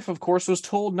Lot's wife, of course, was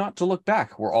told not to look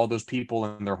back where all those people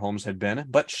and their homes had been,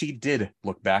 but she did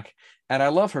look back, and I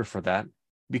love her for that,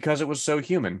 because it was so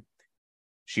human.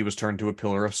 She was turned to a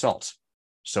pillar of salt.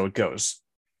 So it goes.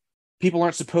 People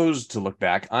aren't supposed to look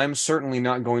back. I'm certainly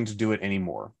not going to do it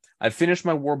anymore. I've finished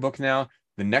my war book now.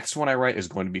 The next one I write is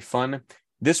going to be fun.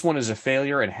 This one is a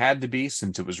failure and had to be,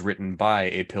 since it was written by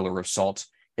a pillar of salt.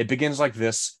 It begins like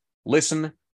this.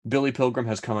 Listen, Billy Pilgrim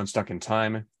has come unstuck in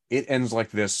time. It ends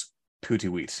like this. Pooty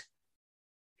wheat.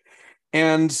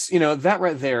 And, that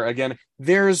right there, again,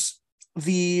 there's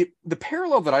the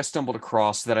parallel that I stumbled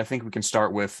across that I think we can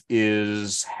start with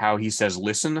is how he says,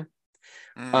 listen.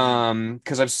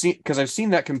 Because I've seen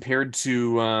that compared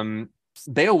to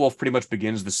Beowulf pretty much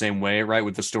begins the same way, right?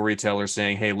 With the storyteller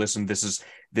saying, hey, listen, this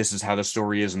is how the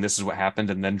story is and this is what happened,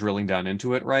 and then drilling down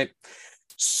into it, right?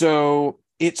 So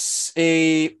it's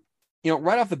a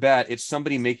right off the bat, it's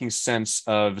somebody making sense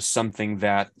of something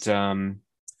that,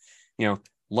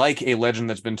 like a legend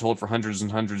that's been told for hundreds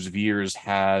and hundreds of years,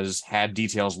 has had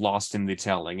details lost in the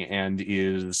telling and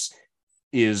is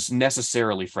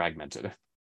necessarily fragmented.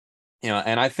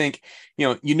 And I think,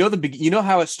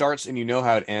 how it starts and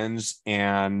how it ends,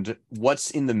 and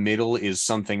what's in the middle is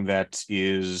something that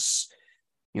is,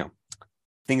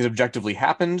 things objectively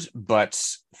happened, but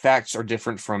facts are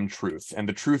different from truth, and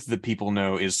the truth that people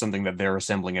know is something that they're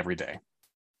assembling every day.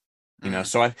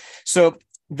 So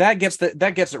that gets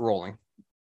it rolling.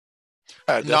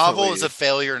 Novel is a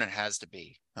failure, and it has to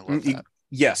be. I love that.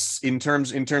 Yes, in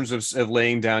terms of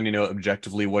laying down,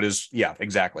 objectively what is,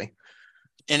 exactly.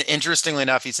 And interestingly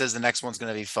enough, he says the next one's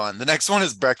going to be fun. The next one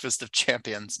is Breakfast of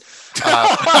Champions,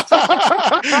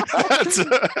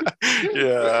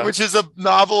 which is a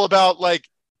novel about like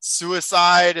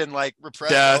suicide and like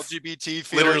repressed death, LGBT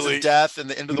feelings of death and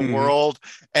the end of the world.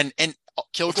 And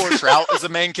Kilgore Trout is the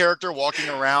main character walking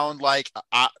around like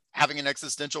having an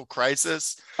existential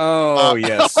crisis. Oh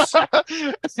yes.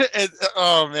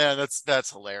 Oh man,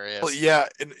 that's hilarious. Well, yeah,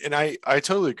 and I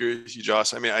totally agree with you,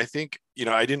 Joss. I mean, I think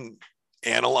I didn't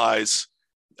analyze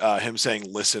him saying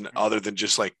listen other than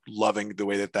just like loving the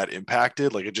way that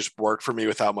impacted. Like it just worked for me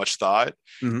without much thought.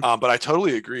 But I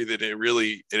totally agree that it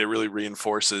really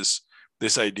reinforces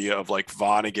this idea of like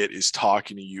Vonnegut is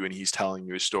talking to you and he's telling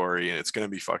you a story, and it's going to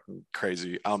be fucking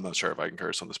crazy. I'm not sure if I can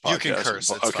curse on this podcast. You can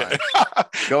curse. Okay.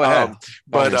 Go ahead.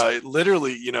 But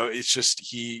literally, it's just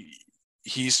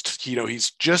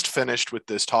he's just finished with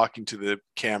this talking to the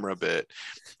camera bit,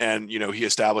 and he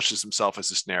establishes himself as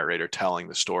this narrator telling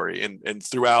the story, and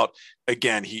throughout,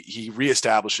 again, he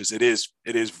reestablishes it is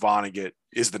Vonnegut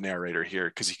is the narrator here,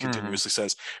 because he continuously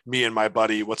says me and my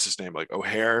buddy, what's his name, like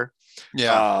O'Hare,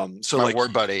 so my like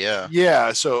word buddy,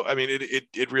 yeah, so I mean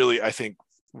it really, I think,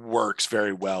 works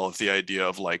very well with the idea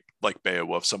of like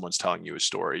Beowulf, someone's telling you a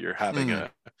story, you're having a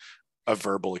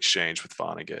verbal exchange with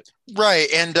Vonnegut. Right.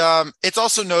 And it's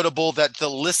also notable that the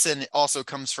listen also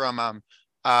comes from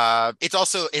it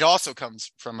also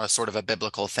comes from a sort of a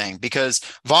biblical thing, because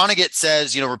Vonnegut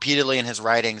says, repeatedly in his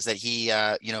writings that he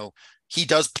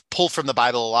does pull from the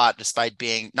Bible a lot, despite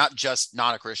being not just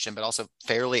not a Christian, but also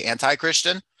fairly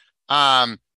anti-Christian.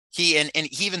 He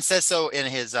even says so in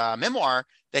his memoir,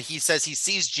 that he says he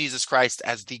sees Jesus Christ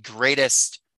as the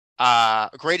greatest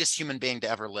human being to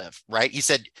ever live, right? He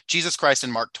said Jesus Christ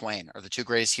and Mark Twain are the two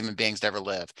greatest human beings to ever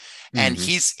live. And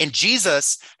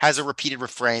Jesus has a repeated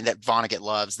refrain that Vonnegut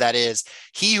loves. That is,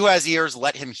 he who has ears,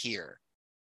 let him hear.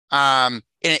 And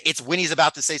it's when he's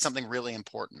about to say something really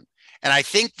important. And I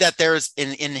think that there's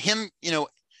in him,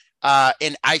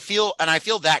 and I feel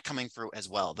that coming through as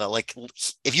well, though. Like,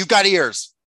 if you've got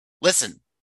ears, listen.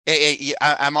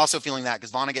 I'm also feeling that,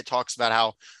 because Vonnegut talks about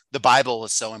how the Bible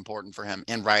is so important for him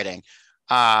in writing,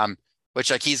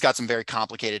 which like he's got some very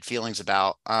complicated feelings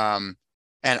about, and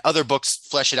other books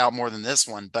flesh it out more than this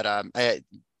one. But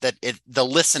the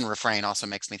listen refrain also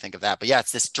makes me think of that. But yeah,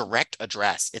 it's this direct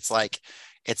address. It's like,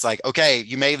 okay,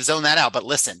 you may have zoned that out, but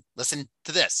listen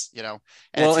to this, And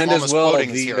and as well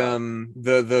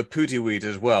the Putiwit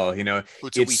as well,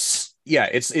 it's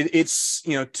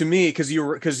to me, because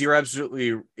you're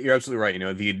absolutely right.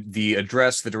 The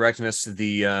address, the directness,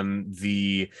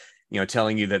 the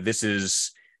telling you that this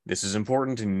is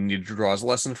important and you need to draw a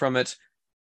lesson from it.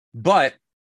 But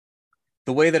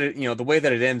the way that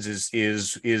it ends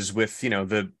is with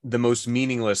the most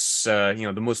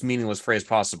meaningless phrase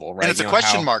possible, right? And it's a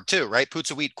question mark too, right?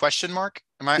 Putiwit question mark.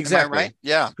 Am I right?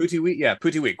 Yeah.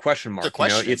 Putiwit question mark.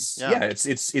 It's a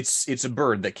question. It's a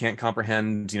bird that can't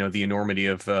comprehend the enormity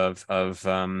of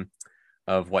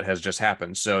what has just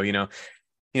happened. So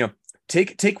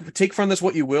take from this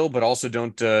what you will, but also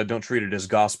don't treat it as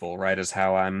gospel, right? As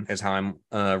how I'm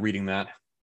reading that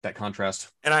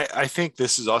contrast. And I think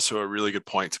this is also a really good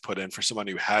point to put in for someone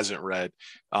who hasn't read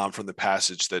from the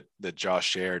passage that Josh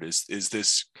shared, is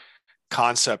this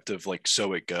concept of like,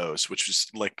 so it goes, which is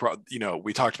like,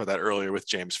 we talked about that earlier with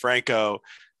James Franco,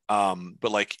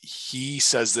 but like he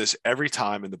says this every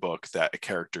time in the book that a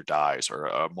character dies, or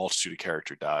a multitude of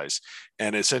character dies,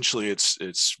 and essentially it's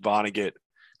Vonnegut,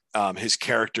 his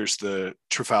characters, the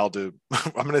Trafalgar,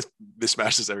 I'm going to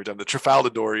mismatch this every time, the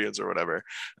Trafaldorians or whatever,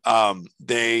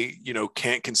 they,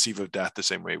 can't conceive of death the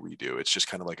same way we do. It's just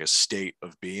kind of like a state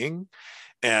of being,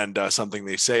 and something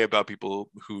they say about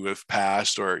people who have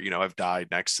passed or, have died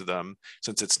next to them,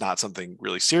 since it's not something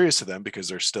really serious to them because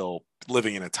they're still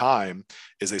living in a time,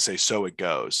 is they say, so it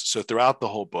goes. So throughout the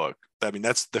whole book, I mean,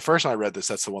 that's the first time I read this.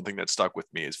 That's the one thing that stuck with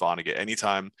me is Vonnegut.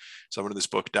 Anytime someone in this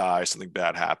book dies, something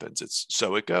bad happens. It's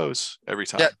so it goes every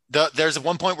time. Yeah, there's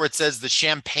one point where it says the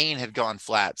champagne had gone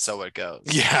flat, so it goes.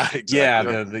 Yeah,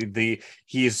 exactly.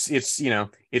 Yeah,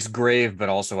 it's grave, but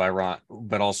also ironic,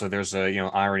 but also there's a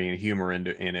irony and humor in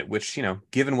it, which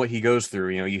given what he goes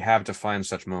through, you have to find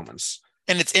such moments.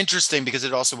 And it's interesting because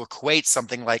it also equates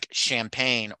something like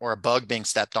champagne or a bug being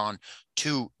stepped on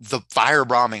to the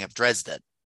firebombing of Dresden.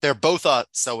 They're both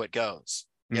so it goes,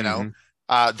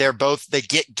 they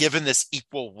get given this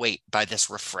equal weight by this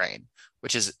refrain,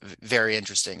 which is very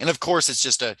interesting. And of course,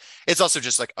 it's also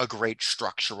just like a great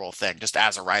structural thing. Just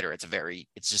as a writer,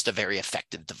 it's just a very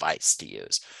effective device to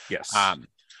use. Yes.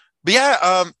 But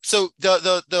yeah, so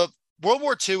the World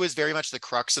War II is very much the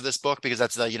crux of this book because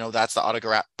that's the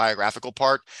autobiographical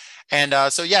part. And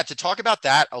so yeah, to talk about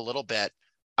that a little bit,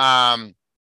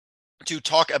 to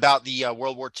talk about the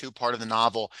World War II part of the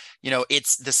novel,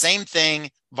 it's the same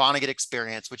thing Vonnegut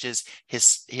experienced, which is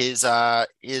his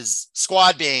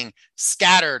squad being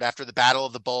scattered after the Battle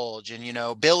of the Bulge.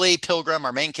 And, Billy Pilgrim,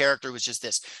 our main character, was just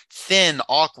this thin,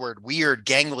 awkward, weird,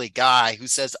 gangly guy who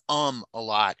says a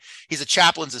lot. He's a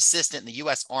chaplain's assistant in the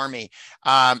U.S. Army.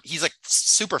 He's like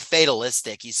super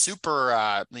fatalistic. He's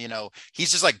super,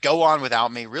 he's just like, go on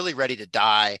without me, really ready to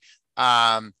die.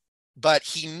 But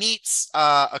he meets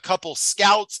a couple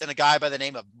scouts and a guy by the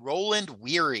name of Roland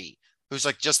Weary, who's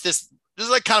like just this is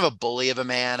like kind of a bully of a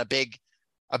man, a big,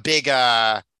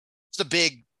 I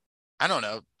don't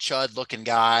know, chud looking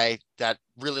guy that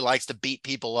really likes to beat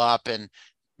people up and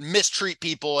mistreat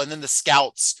people. And then the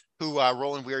scouts who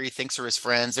Roland Weary thinks are his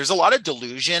friends. There's a lot of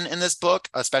delusion in this book,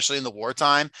 especially in the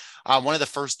wartime. One of the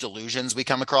first delusions we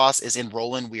come across is in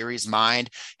Roland Weary's mind.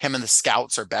 Him and the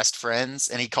scouts are best friends,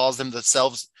 and he calls him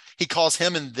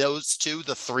and those two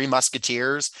the Three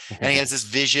Musketeers. And he has this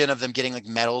vision of them getting like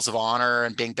medals of honor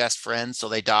and being best friends till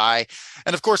they die.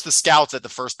 And of course, the scouts at the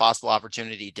first possible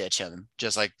opportunity ditch him,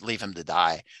 just like leave him to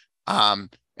die. And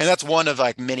that's one of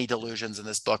like many delusions in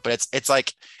this book, but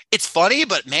it's funny,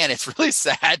 but man, it's really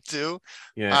sad too.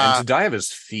 Yeah, and to die of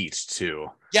his feet too.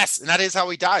 Yes, and that is how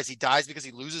he dies. He dies because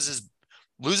he loses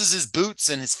his boots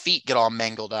and his feet get all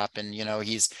mangled up, and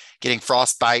he's getting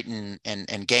frostbite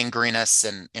and gangrenous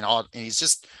and all, and he's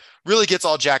just really gets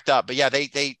all jacked up. But yeah, they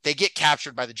get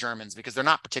captured by the Germans because they're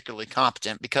not particularly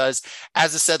competent, because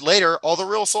as I said later, all the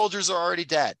real soldiers are already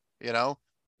dead.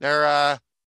 They're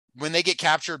when they get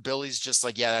captured, Billy's just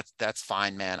like, yeah, that's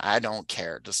fine, man. I don't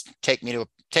care. Just take me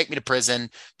to prison,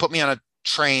 put me on a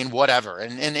train, whatever.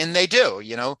 And they do,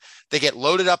 they get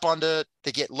loaded up onto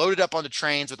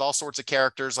trains with all sorts of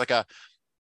characters, like a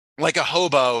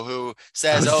hobo who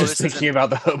says, I was just thinking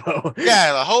about the hobo.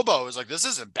 Yeah, the hobo is like, this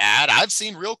isn't bad. I've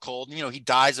seen real cold. He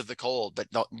dies of the cold, but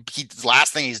no, the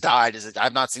last thing he's died is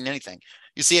I've not seen anything.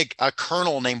 You see a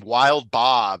colonel named Wild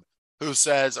Bob who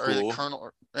says, or cool. The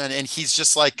colonel, and he's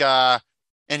just like, yeah,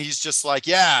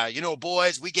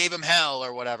 boys, we gave him hell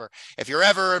or whatever. If you're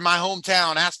ever in my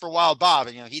hometown, ask for Wild Bob.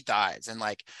 And, he dies. And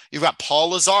like, you've got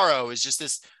Paul Lazaro is just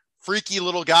this freaky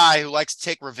little guy who likes to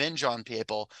take revenge on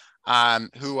people,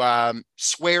 who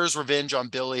swears revenge on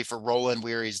Billy for Roland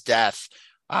Weary's death.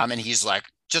 And he's like,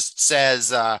 just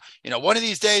says, one of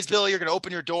these days, Billy, you're going to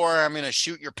open your door. I'm going to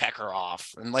shoot your pecker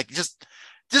off. And like, just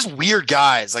weird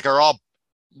guys, like, are all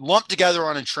lumped together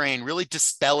on a train, really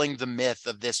dispelling the myth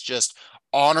of this just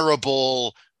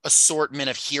honorable assortment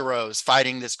of heroes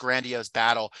fighting this grandiose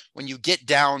battle. When you get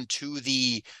down to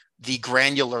the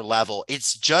granular level,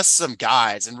 it's just some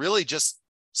guys and really just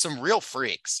some real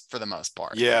freaks for the most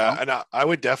part. Yeah. And I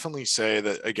would definitely say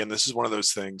that, again, this is one of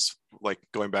those things, like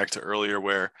going back to earlier,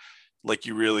 where like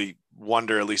you really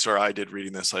wonder, at least, or I did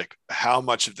reading this, like how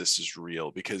much of this is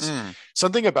real, because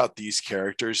something about these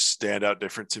characters stand out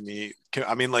different to me.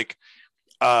 I mean, like,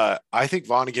 I think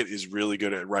Vonnegut is really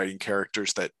good at writing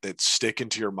characters that stick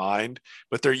into your mind,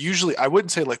 but they're usually, I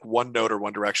wouldn't say like one note or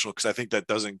one directional, because I think that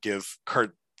doesn't give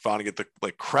Kurt Vonnegut the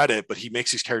like credit, but he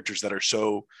makes these characters that are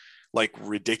so like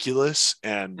ridiculous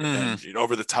and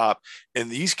over the top. And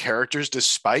these characters,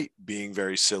 despite being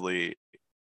very silly,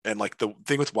 and like the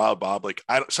thing with Wild Bob, like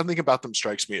something about them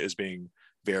strikes me as being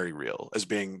very real, as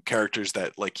being characters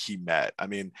that like he met. I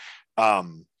mean,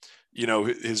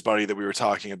 his buddy that we were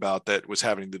talking about that was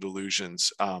having the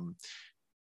delusions,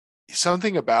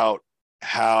 something about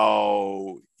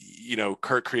how,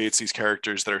 Kurt creates these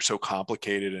characters that are so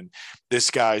complicated. And this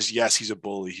guy's, yes, he's a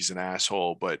bully, he's an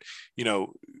asshole, but,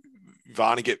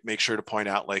 Vonnegut makes sure to point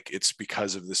out like it's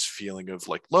because of this feeling of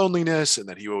like loneliness, and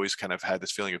that he always kind of had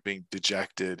this feeling of being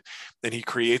dejected. And he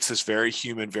creates this very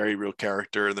human, very real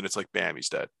character, and then it's like, bam, he's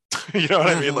dead. You know what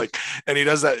I mean? Like, and he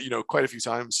does that, quite a few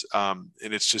times. And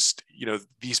it's just,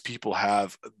 these people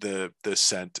have the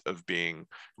scent of being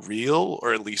real,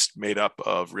 or at least made up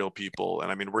of real people.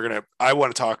 And I mean, I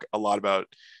want to talk a lot about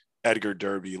Edgar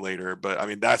Derby later, but I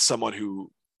mean, that's someone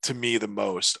who, to me, the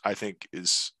most, I think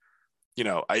is,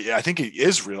 I think it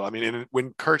is real. I mean,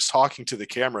 when Kurt's talking to the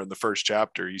camera in the first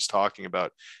chapter, he's talking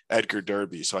about Edgar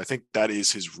Derby. So I think that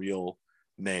is his real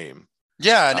name.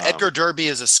 Yeah, and Edgar Derby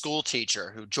is a school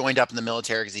teacher who joined up in the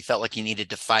military because he felt like he needed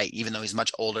to fight, even though he's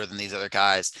much older than these other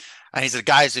guys. And he's a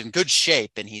guy who's in good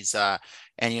shape, and he's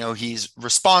he's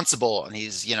responsible, and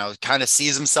he's kind of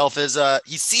sees himself as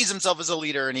a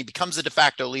leader, and he becomes a de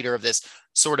facto leader of this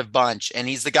sort of bunch. And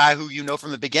he's the guy who from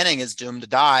the beginning is doomed to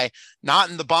die, not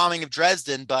in the bombing of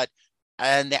Dresden, but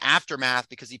in the aftermath,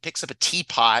 because he picks up a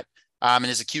teapot and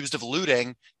is accused of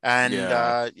looting, and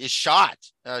is shot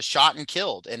and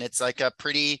killed. And it's like a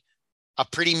pretty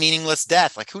meaningless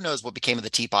death. Like, who knows what became of the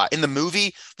teapot? In the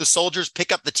movie, the soldiers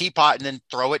pick up the teapot and then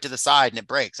throw it to the side, and it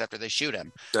breaks after they shoot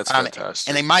him. That's fantastic.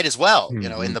 And they might as well,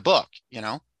 in the book,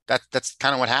 that's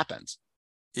kind of what happens.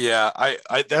 Yeah, I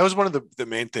that was one of the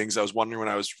main things I was wondering when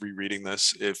I was rereading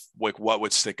this, if like what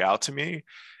would stick out to me.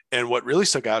 And what really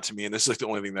stuck out to me, and this is like the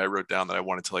only thing that I wrote down that I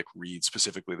wanted to like read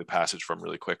specifically the passage from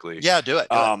really quickly. Yeah, do it.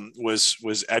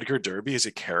 Was Edgar Derby as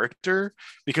a character,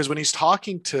 because when he's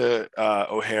talking to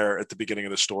O'Hare at the beginning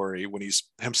of the story, when he's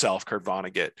himself, Kurt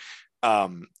Vonnegut,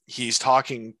 he's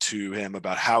talking to him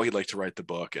about how he'd like to write the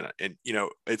book, and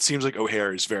it seems like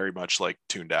O'Hare is very much like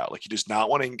tuned out, like he does not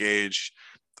want to engage,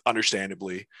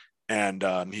 understandably, and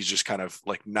he's just kind of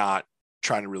like not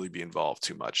trying to really be involved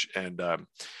too much. And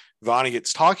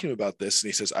Vonnegut's talking about this, and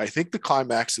he says, I think the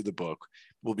climax of the book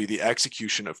will be the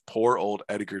execution of poor old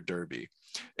Edgar Derby.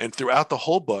 And throughout the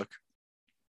whole book,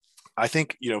 I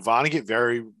think, Vonnegut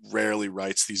very rarely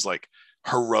writes these like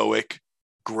heroic,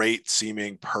 great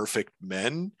seeming, perfect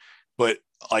men. But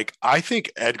like, I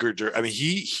think Edgar Derby, I mean,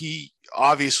 he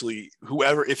obviously,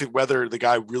 whether the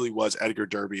guy really was Edgar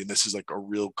Derby and this is like a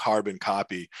real carbon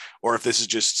copy, or if this is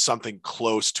just something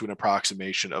close to an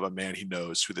approximation of a man he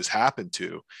knows who this happened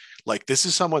to, like, this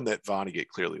is someone that Vonnegut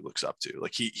clearly looks up to.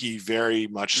 Like, he very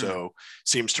much so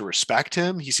seems to respect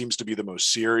him. He seems to be the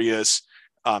most serious.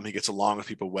 He gets along with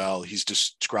people well. He's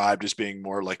described as being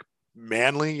more like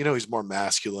manly, he's more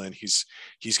masculine. He's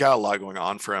got a lot going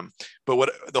on for him. But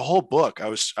what the whole book, I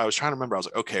was trying to remember, I was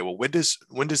like, okay, well, when does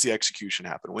the execution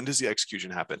happen? When does the execution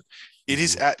happen? It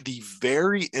is at the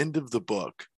very end of the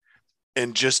book,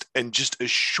 and just a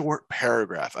short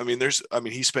paragraph. I mean,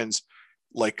 he spends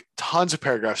like tons of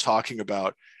paragraphs talking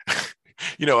about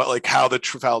like how the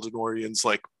Trafalgarians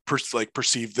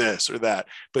perceive this or that.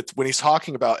 But when he's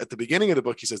talking about at the beginning of the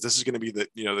book, he says this is going to be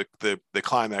the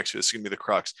climax. This is going to be the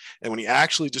crux. And when he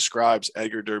actually describes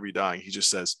Edgar Derby dying, he just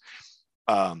says,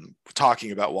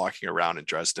 talking about walking around in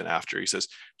Dresden after, he says,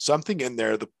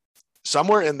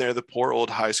 somewhere in there, the poor old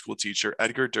high school teacher,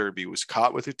 Edgar Derby, was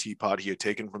caught with a teapot he had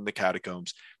taken from the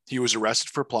catacombs. He was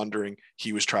arrested for plundering.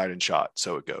 He was tried and shot.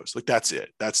 So it goes. Like, that's it.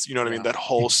 That's, what I mean? That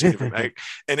whole scene of him.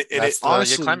 And it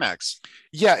honestly, climax.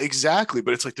 Yeah, exactly.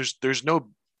 But it's like, there's no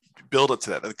build up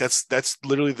to that. Like, that's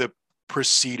literally the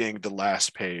preceding the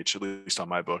last page, at least on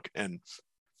my book. And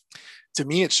to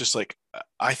me, it's just like,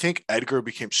 I think Edgar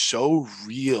became so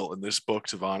real in this book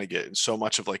to Vonnegut, and so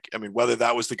much of like, I mean, whether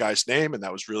that was the guy's name and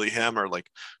that was really him, or like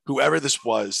whoever this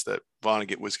was that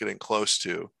Vonnegut was getting close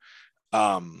to,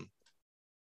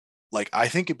 like, I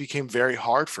think it became very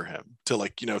hard for him to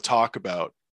like, talk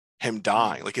about him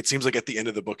dying. Like, it seems like at the end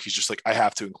of the book, he's just like, I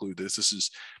have to include this. This is,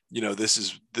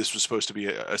 this was supposed to be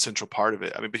a central part of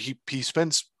it. I mean, but he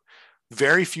spends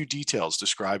very few details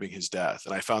describing his death,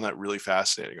 and I found that really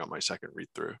fascinating on my second read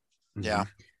through. Yeah.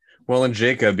 Well, and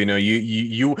Jacob,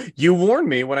 you warned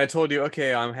me when I told you,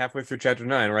 okay, I'm halfway through chapter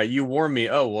 9, right? You warned me,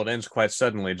 oh, well, it ends quite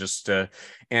suddenly,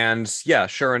 and yeah,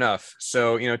 sure enough.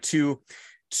 So,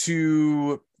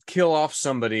 to kill off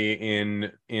somebody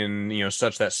in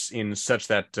such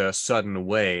that sudden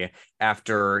way,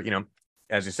 after,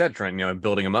 as you said, Trent,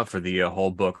 building him up for the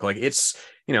whole book, like, it's,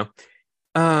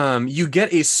 you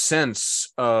get a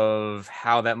sense of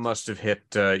how that must have hit,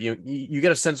 you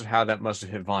get a sense of how that must have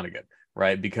hit Vonnegut,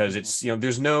 right? Because it's,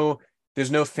 there's no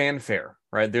fanfare,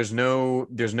 right? There's no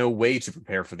way to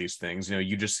prepare for these things.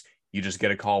 You just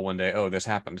get a call one day, oh, this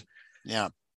happened. Yeah,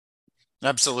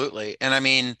 absolutely. And I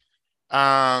mean,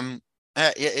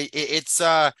 it's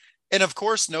And of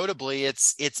course, notably,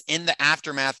 it's in the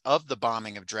aftermath of the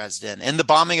bombing of Dresden, and the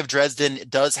bombing of Dresden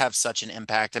does have such an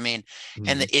impact. I mean,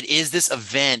 and it is this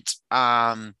event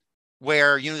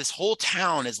where this whole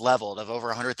town is leveled of over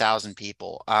 100,000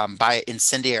 people by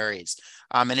incendiaries.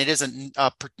 And it is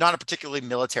not a particularly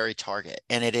military target.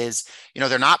 And it is,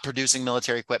 they're not producing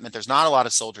military equipment. There's not a lot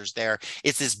of soldiers there.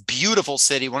 It's this beautiful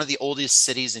city, one of the oldest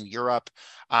cities in Europe.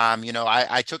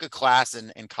 I took a class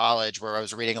in college where I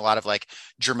was reading a lot of like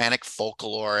Germanic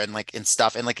folklore and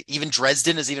stuff. And like even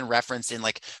Dresden is even referenced in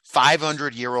like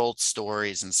 500-year-old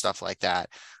stories and stuff like that.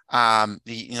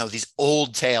 These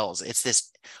old tales. It's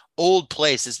this old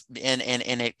place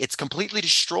it's completely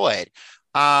destroyed.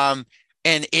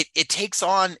 And it takes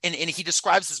on, and he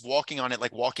describes this walking on it,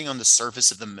 like walking on the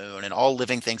surface of the moon, and all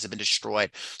living things have been destroyed.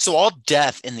 So all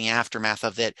death in the aftermath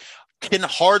of it can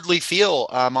hardly feel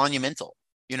monumental.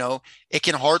 It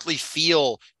can hardly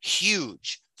feel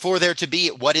huge for there to be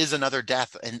what is another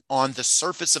death and on the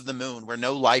surface of the moon where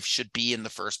no life should be in the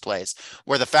first place,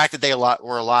 where the fact that they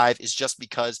were alive is just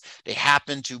because they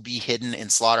happen to be hidden in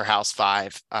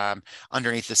Slaughterhouse-Five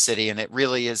underneath the city. And it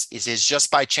really is just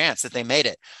by chance that they made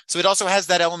it. So it also has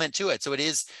that element to it. So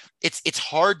it's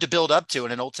hard to build up to.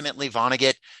 And ultimately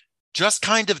Vonnegut just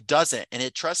kind of does it. And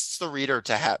it trusts the reader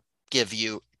to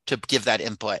give that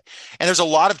input. And there's a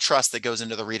lot of trust that goes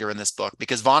into the reader in this book,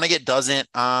 because Vonnegut doesn't,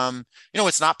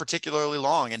 it's not particularly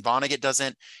long. And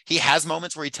Vonnegut he has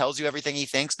moments where he tells you everything he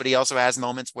thinks, but he also has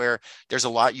moments where there's a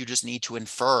lot you just need to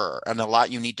infer, and a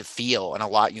lot you need to feel, and a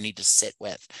lot you need to sit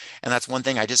with. And that's one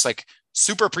thing I just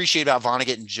super appreciate about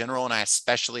Vonnegut in general. And I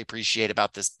especially appreciate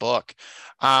about this book.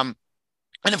 And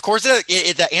of course,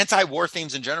 the anti-war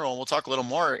themes in general, and we'll talk a little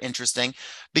more interesting,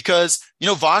 because,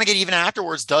 Vonnegut even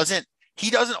afterwards doesn't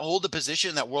hold the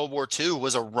position that World War II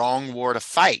was a wrong war to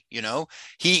fight. He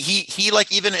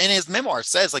even in his memoir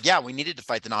says yeah, we needed to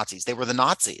fight the Nazis. They were the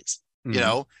Nazis.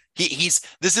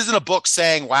 This isn't a book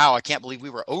saying, wow, I can't believe we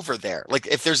were over there. Like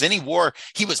if there's any war,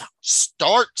 he was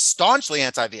staunchly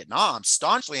anti-Vietnam,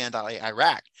 staunchly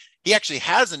anti-Iraq. He actually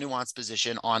has a nuanced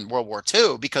position on World War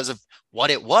II because of what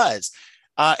it was.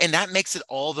 And that makes it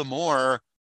all the more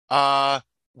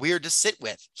weird to sit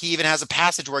with. He even has a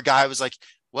passage where a guy was like,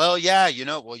 well, yeah,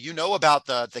 about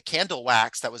the candle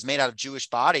wax that was made out of Jewish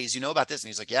bodies. You know about this? And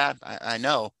he's like, yeah, I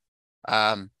know.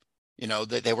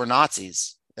 They were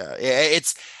Nazis.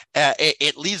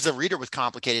 It leaves the reader with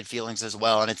complicated feelings as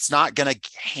well. And it's not going to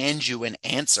hand you an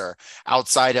answer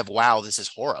outside of, wow, this is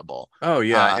horrible. Oh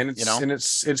yeah.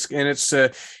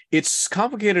 It's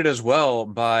complicated as well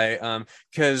by,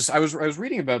 because I was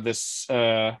reading about this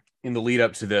in the lead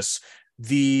up to this. So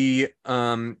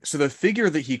the figure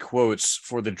that he quotes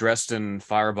for the Dresden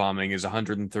firebombing is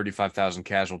 135,000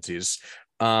 casualties.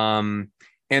 And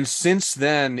since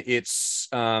then it's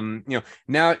now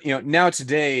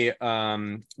today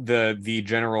the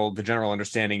general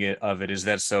understanding of it is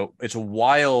that it's a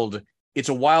wild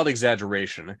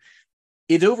exaggeration.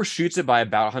 It overshoots it by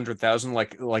about 100,000,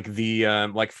 like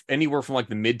anywhere from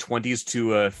the mid 20s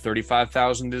to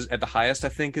 35,000 is at the highest, I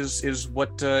think is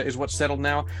what's settled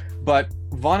now. But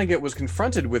Vonnegut was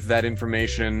confronted with that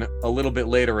information a little bit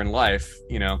later in life,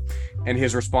 and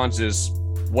his response is,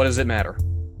 what does it matter?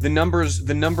 The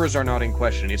numbers are not in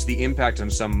question. It's the impact on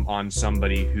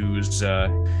somebody who's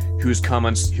come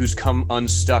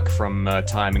unstuck from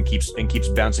time and keeps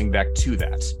bouncing back to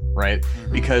that, right?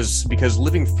 Mm-hmm. Because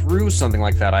living through something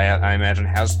like that, I imagine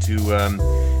has to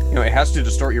it has to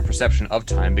distort your perception of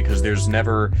time, because there's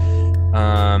never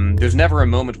a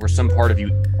moment where some part of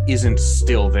you isn't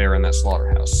still there in that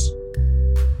slaughterhouse.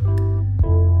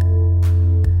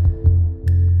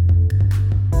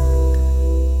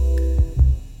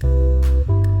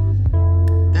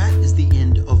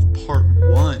 Part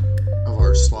 1 of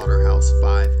our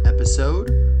Slaughterhouse-Five episode.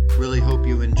 Really hope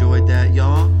you enjoyed that,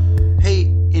 y'all. Hey,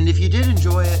 and if you did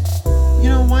enjoy it,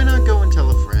 why not go and tell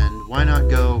a friend? Why not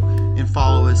go and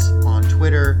follow us on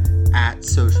Twitter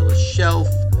 @SocialistShelf?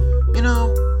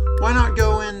 Why not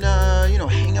go and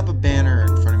hang up a banner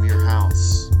in front of your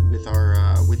house with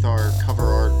our cover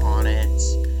art on it?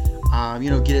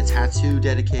 Get a tattoo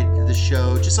dedicated to the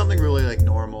show. Just something really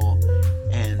normal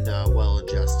and well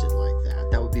adjusted like that.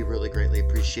 That would be really greatly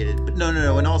appreciated. But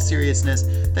no, in all seriousness,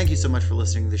 thank you so much for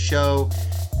listening to the show.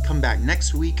 Come back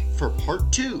next week for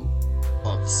part 2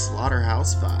 of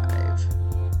Slaughterhouse-Five.